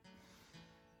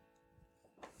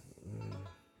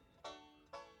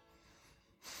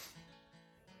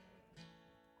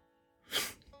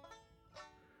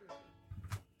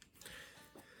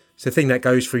 It's the thing that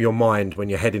goes through your mind when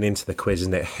you're heading into the quiz,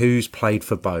 isn't it? Who's played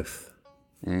for both?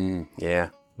 Yeah.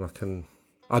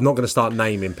 I'm not going to start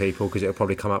naming people because it'll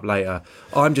probably come up later.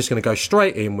 I'm just going to go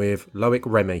straight in with Loic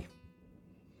Remy.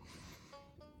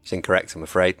 It's incorrect, I'm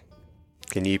afraid.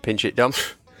 Can you pinch it, Dom?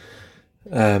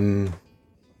 No,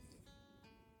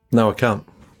 I can't.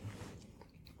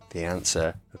 The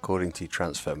answer, according to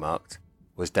Transfermarkt,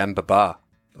 was Demba Ba.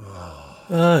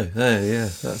 Oh, yeah,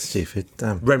 that's stupid.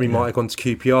 Damn. Remy might have gone to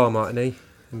QPR, mightn't he?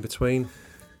 In between.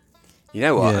 You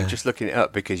know what? Yeah. I'm just looking it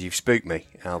up because you've spooked me.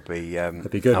 That'd be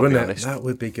good, I'll wouldn't be it? honest. That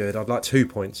would be good. I'd like 2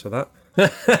 points for that.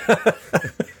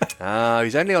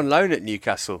 He's only on loan at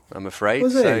Newcastle, I'm afraid.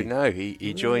 Was he? So no,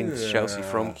 he joined Chelsea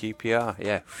from QPR.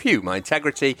 Yeah. Phew, my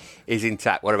integrity is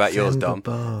intact. What about yours, Dom?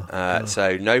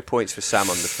 So no points for Sam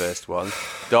on the first one.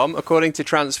 Dom, according to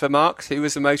Transfermarkt, who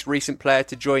was the most recent player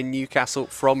to join Newcastle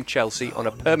from Chelsea on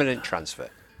a permanent transfer?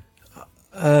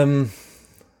 Oh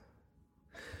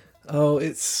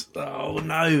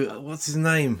no, what's his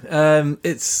name?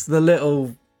 It's the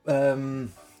little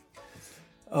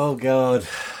oh god.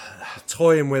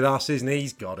 Toying with us, isn't he?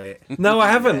 He's got it. No, I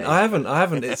haven't.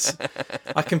 It's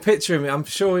I can picture him. I'm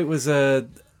sure it was a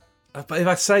but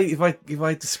if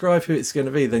I describe who it's going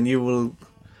to be, then you'll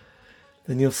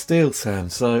steal, Sam.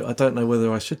 So I don't know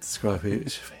whether I should describe who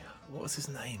it should be. What was his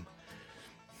name?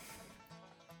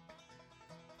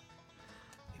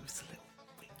 He was the little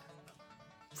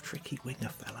tricky winger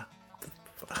fella.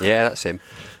 Yeah, that's him.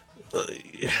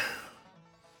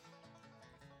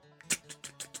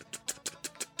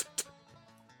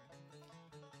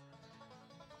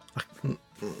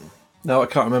 No, I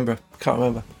can't remember.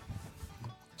 Sam,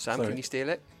 Sorry. can you steal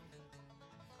it?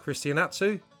 Christian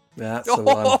Atsu. That's the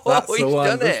one. That's the he's one.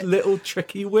 done This it. little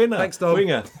tricky winner. Thanks, Dom.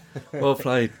 Winger. Well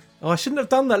played. Oh, I shouldn't have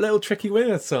done that little tricky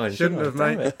winner sign. Shouldn't have,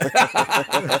 Damn mate.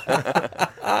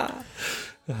 it.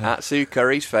 Atsu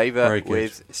Curry's favour Very good.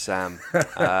 with Sam.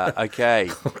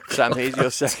 Okay, Sam, here's your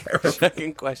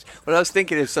second question. Well, I was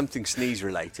thinking of something sneeze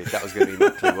related. That was going to be my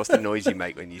clue. What's the noise you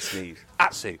make when you sneeze?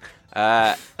 Atsu.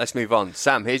 Let's move on.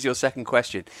 Sam, here's your second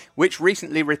question. Which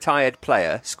recently retired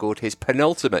player scored his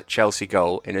penultimate Chelsea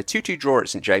goal in a 2-2 draw at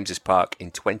St James's Park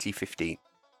in 2015?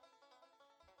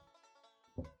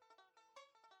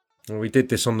 Well, we did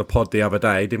this on the pod the other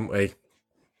day, didn't we?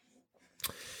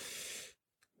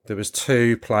 There was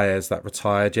 2 players that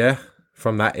retired, yeah,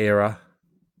 from that era.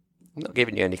 I'm not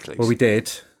giving you any clues. Well, we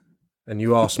did, and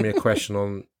you asked me a question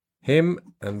on him,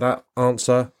 and that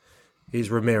answer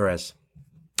is Ramirez.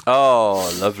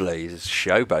 Oh, lovely. He's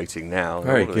showboating now.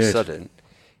 Very All of a good. sudden,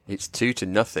 it's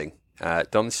 2-0.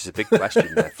 Dom, this is a big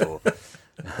question, therefore.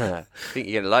 I think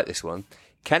you're going to like this one.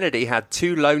 Kennedy had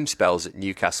 2 loan spells at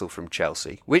Newcastle from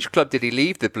Chelsea. Which club did he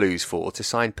leave the Blues for to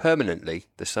sign permanently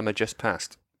the summer just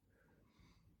past?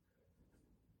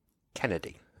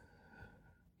 Kennedy.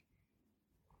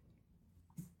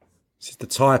 This is the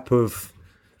type of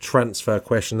transfer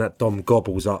question that Dom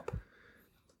gobbles up.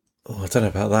 Oh, I don't know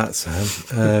about that,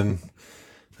 Sam.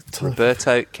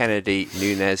 Roberto Kennedy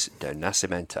Nunes do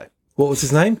Nascimento. What was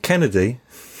his name? Kennedy.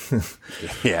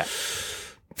 Yeah.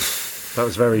 That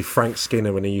was very Frank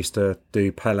Skinner when he used to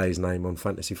do Pele's name on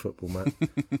fantasy football, man. Who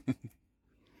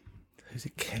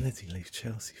did Kennedy leave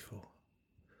Chelsea for?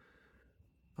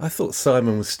 I thought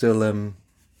Simon was still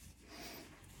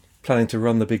planning to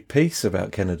run the big piece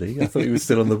about Kennedy. I thought he was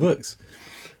still on the books.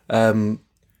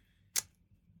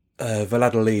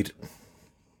 Valladolid.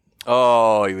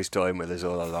 Oh, he was toying with us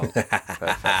all along.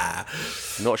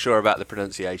 Perfect. Not sure about the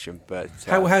pronunciation, but...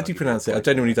 How do you pronounce it? I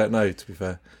genuinely don't know, to be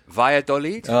fair.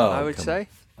 Valladolid, Oh, I would come say.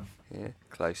 Yeah,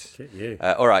 close. Get you.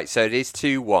 All right, so it is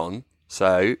 2-1.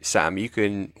 So, Sam, you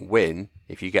can win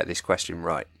if you get this question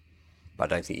right.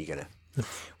 But I don't think you're going to.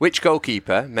 Which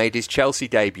goalkeeper made his Chelsea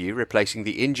debut replacing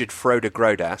the injured Frode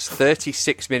Grodas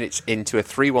 36 minutes into a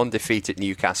 3-1 defeat at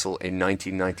Newcastle in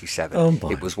 1997? Oh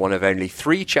my. It was one of only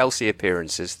 3 Chelsea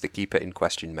appearances the keeper in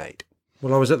question made.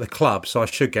 Well, I was at the club, so I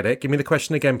should get it. Give me the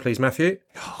question again, please, Matthew.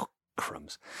 Oh,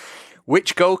 crumbs.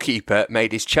 Which goalkeeper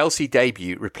made his Chelsea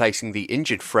debut replacing the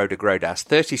injured Frode Grodas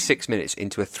 36 minutes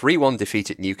into a 3-1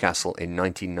 defeat at Newcastle in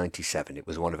 1997? It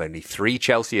was one of only 3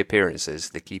 Chelsea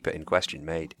appearances the keeper in question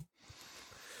made.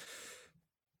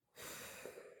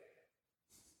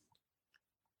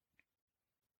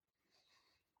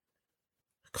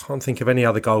 Can't think of any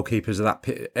other goalkeepers of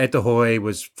that. Ed De Hoy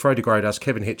was Frode Grodas,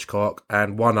 Kevin Hitchcock,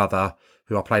 and one other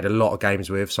who I played a lot of games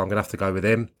with, so I'm going to have to go with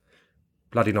him.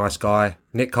 Bloody nice guy.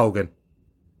 Nick Colgan.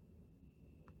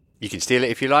 You can steal it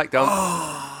if you like, Dom.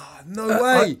 No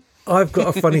way. I've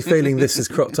got a funny feeling this has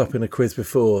cropped up in a quiz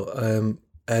before,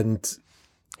 and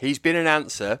He's been an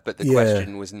answer, but the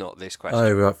question was not this question.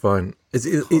 oh right, fine.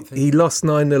 He lost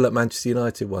 9-0 at Manchester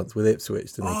United once with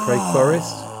Ipswich, didn't he? Craig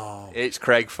Forrest. It's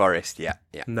Craig Forrest, yeah.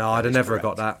 No, I'd have never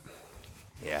got that.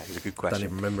 Yeah, it was a good question. Don't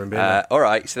even remember him being there. All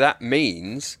right, so that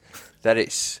means that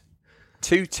it's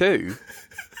 2-2.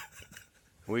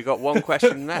 We got one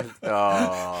question left.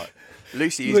 Oh,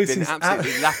 Lucy, who's been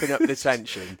absolutely lapping up the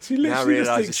tension, now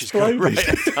realises she's got to write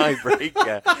a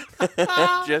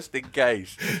tiebreaker, just in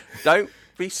case. Don't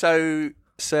be so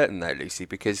certain though, Lucy,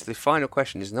 because the final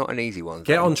question is not an easy one.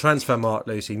 Get on Transfermarkt,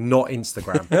 Lucy, not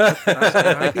Instagram.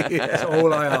 That's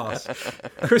all I ask.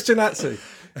 Christian Atsu.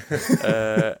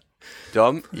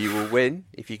 Dom, you will win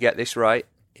if you get this right.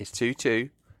 It's 2-2.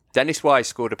 Dennis Wise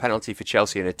scored a penalty for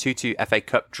Chelsea in a 2-2 FA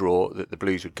Cup draw that the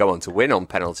Blues would go on to win on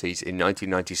penalties in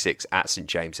 1996 at St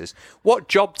James's. What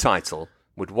job title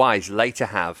would Wise later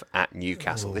have at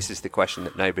Newcastle? This is the question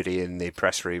that nobody in the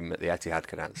press room at the Etihad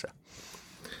can answer.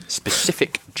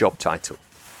 Specific job title.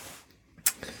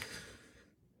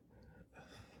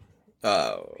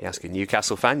 You ask a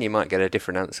Newcastle fan, you might get a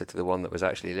different answer to the one that was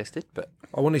actually listed. But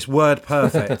I want this word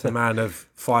perfect, a man of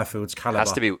Firefield's calibre.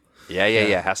 Has to be.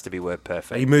 Yeah. Has to be word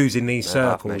perfect. He moves in these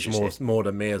circles more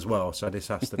than me as well, so this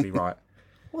has to be right.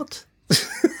 What?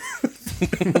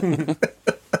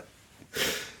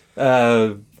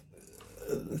 I've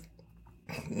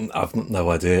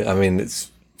no idea. I mean,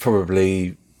 it's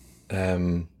probably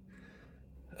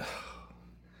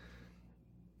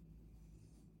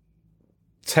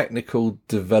technical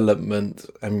development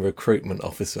and recruitment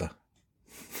officer.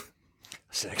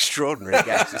 It's an extraordinary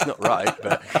guess. It's not right,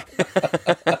 but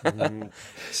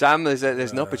Sam, there's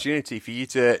an opportunity for you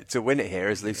to win it here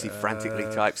as Lucy frantically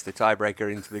types the tiebreaker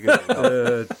into the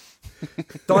Google.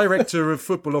 Director of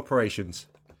Football Operations.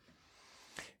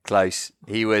 Close.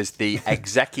 He was the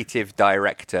Executive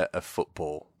Director of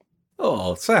Football.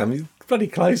 Oh, Sam, you're bloody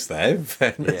close there, in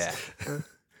fairness. Yeah.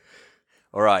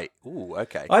 All right. Ooh,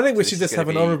 okay. I think we should just have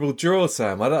an honourable draw,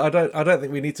 Sam. I don't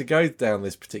think we need to go down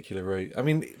this particular route. I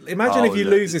mean, imagine if you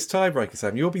lose this tiebreaker,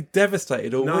 Sam. You'll be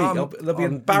devastated all week. There'll be a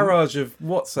barrage of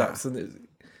WhatsApps. And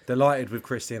delighted with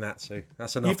Christian Atsu.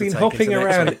 That's enough. You've been hopping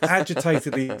around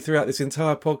agitatedly throughout this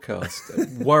entire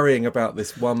podcast, worrying about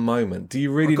this one moment. Do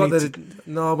you really need to?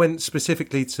 No, I went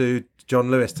specifically to John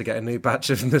Lewis to get a new batch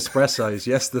of Nespressos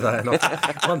yesterday, and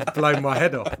I've blown my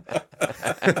head off.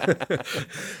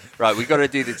 Right, we've got to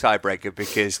do the tiebreaker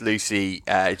because Lucy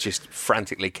just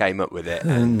frantically came up with it,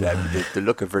 and the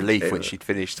look of relief when she'd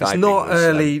finished typing. It's not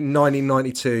early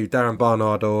 1992 Darren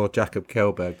Barnard or Jakob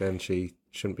Kjellberg, then she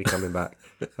shouldn't be coming back.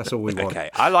 That's all we want. Okay,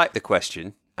 I like the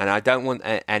question, and I don't want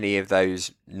any of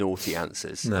those naughty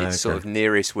answers. No, it's sort of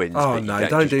nearest wins. Oh, but no,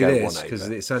 don't do this, because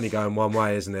it's only going one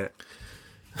way, isn't it?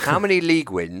 How many league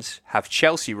wins have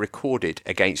Chelsea recorded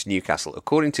against Newcastle,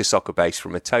 according to Soccerbase,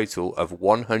 from a total of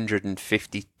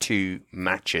 152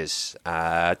 matches?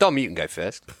 Dom, you can go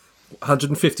first.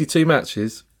 152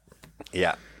 matches?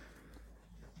 Yeah.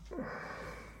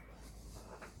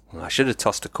 Well, I should have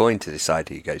tossed a coin to decide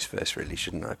who goes first, really,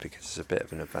 shouldn't I? Because it's a bit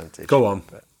of an advantage. Go on.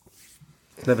 But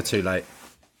it's never too late.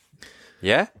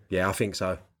 Yeah? Yeah, I think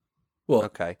so. What?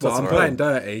 Okay. Well, I'm playing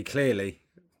dirty, clearly.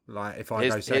 Like, if I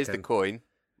go second. Here's the coin.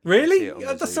 Really?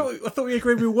 I thought we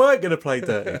agreed we weren't going to play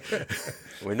dirty.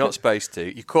 We're not supposed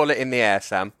to. You call it in the air,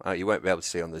 Sam. You won't be able to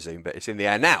see on the Zoom, but it's in the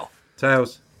air now.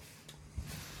 Tails.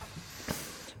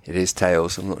 It is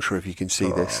tails. I'm not sure if you can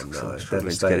see this. No, I'm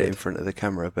struggling to get it in front of the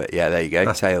camera, but yeah, there you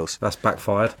go. Tails. That's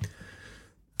backfired.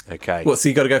 Okay. What, so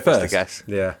you got to go first? What's the guess?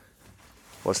 Yeah.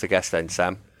 What's the guess then,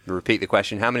 Sam? Repeat the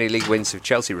question. How many league wins have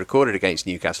Chelsea recorded against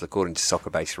Newcastle according to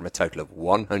Soccerbase from a total of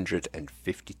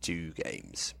 152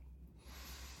 games?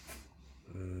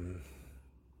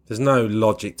 There's no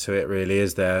logic to it, really,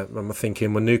 is there? I'm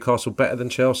thinking, were Newcastle better than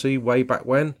Chelsea way back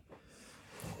when?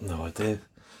 No idea.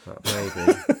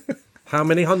 Maybe. How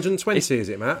many 120 is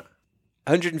it, Matt?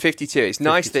 152. It's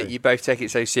nice that you both take it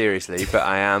so seriously, but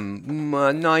I am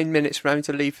 9 minutes from having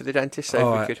to leave for the dentist,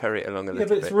 so if we could hurry it along a little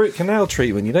bit. Yeah, but it's root canal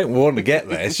treatment. You don't want to get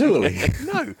there, surely.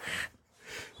 No.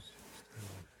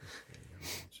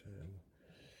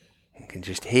 You can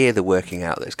just hear the working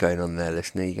out that's going on there,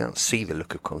 listener. You can't see the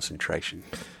look of concentration.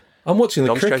 I'm watching the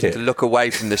Dom's cricket. chosen to look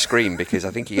away from the screen because I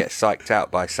think he gets psyched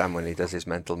out by Sam when he does his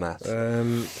mental maths.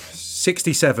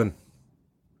 67.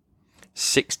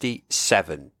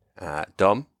 67.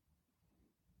 Dom?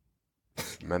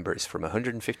 Remember, it's from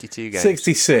 152 games.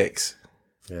 66.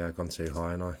 Yeah, I've gone too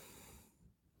high, and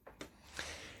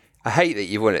I hate that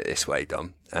you won it this way,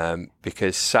 Dom,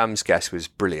 because Sam's guess was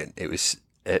brilliant. It was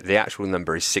the actual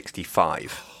number is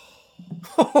 65.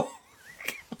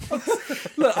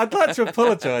 Look, I'd like to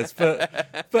apologise,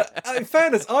 but in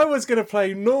fairness, I was going to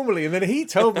play normally, and then he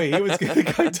told me he was going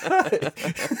to go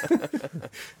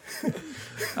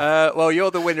down. Well,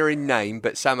 you're the winner in name,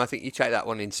 but Sam, I think you take that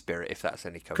one in spirit, if that's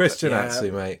any comfort. Christian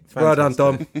Atsu, mate. Fantastic. well done,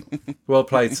 Dom. Well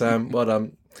played, Sam. Well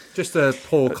done. Just to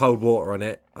pour cold water on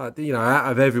it. Out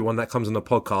of everyone that comes on the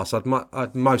podcast,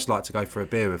 I'd most like to go for a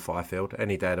beer with Fifield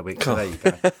any day of the week. So there you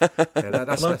go. Yeah,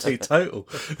 that's total.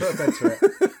 Put a bed to it.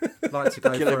 Like to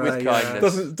go Kill him for with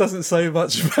kindness. Doesn't say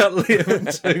much about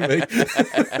Liam to me.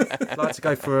 like to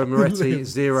go for a Moretti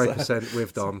 0%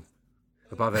 with Dom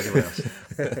above anyone else.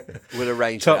 We'll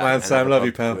arrange Top that. man, and Sam. have a Love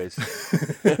you, pub quiz.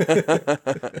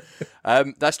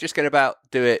 That's just going to about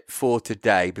do it for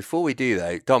today. Before we do,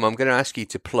 though, Dom, I'm going to ask you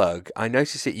to plug. I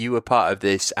noticed that you were part of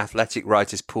this Athletic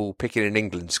Writers Pool Picking an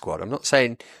England squad. I'm not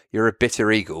saying you're a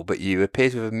bitter eagle, but you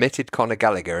appear to have omitted Conor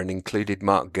Gallagher and included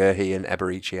Mark Gurhey and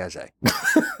Eberici Eze.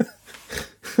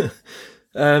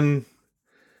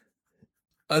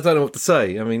 I don't know what to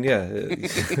say. I mean, yeah,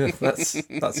 that's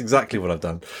exactly what I've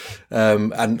done.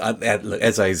 Look,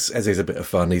 Eze's a bit of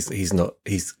fun.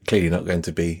 He's clearly not going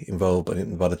to be involved.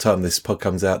 But by the time this pod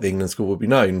comes out, the England squad will be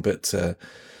known. But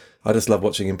I just love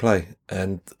watching him play,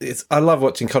 and I love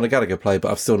watching Conor Gallagher play.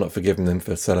 But I've still not forgiven him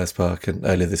for Selhurst Park and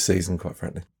earlier this season, quite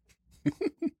frankly.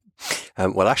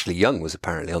 Well, Ashley Young was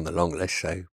apparently on the long list,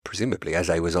 so presumably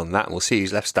Eze was on that, and we'll see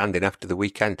who's left standing after the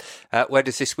weekend. Where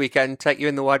does this weekend take you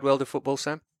in the wide world of football,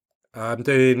 Sam? I'm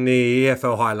doing the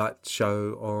EFL highlights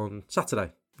show on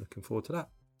Saturday. Looking forward to that.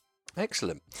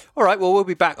 Excellent. All right, well, we'll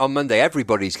be back on Monday.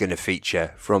 Everybody's going to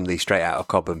feature from the Straight Outta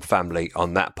Cobham family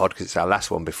on that pod because it's our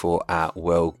last one before our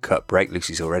World Cup break.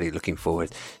 Lucy's already looking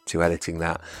forward to editing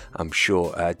that, I'm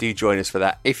sure. Do join us for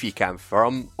that if you can.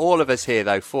 From all of us here,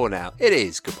 though, for now, it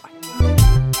is goodbye.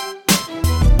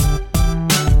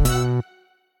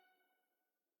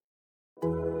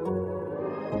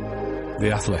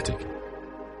 The Athletic.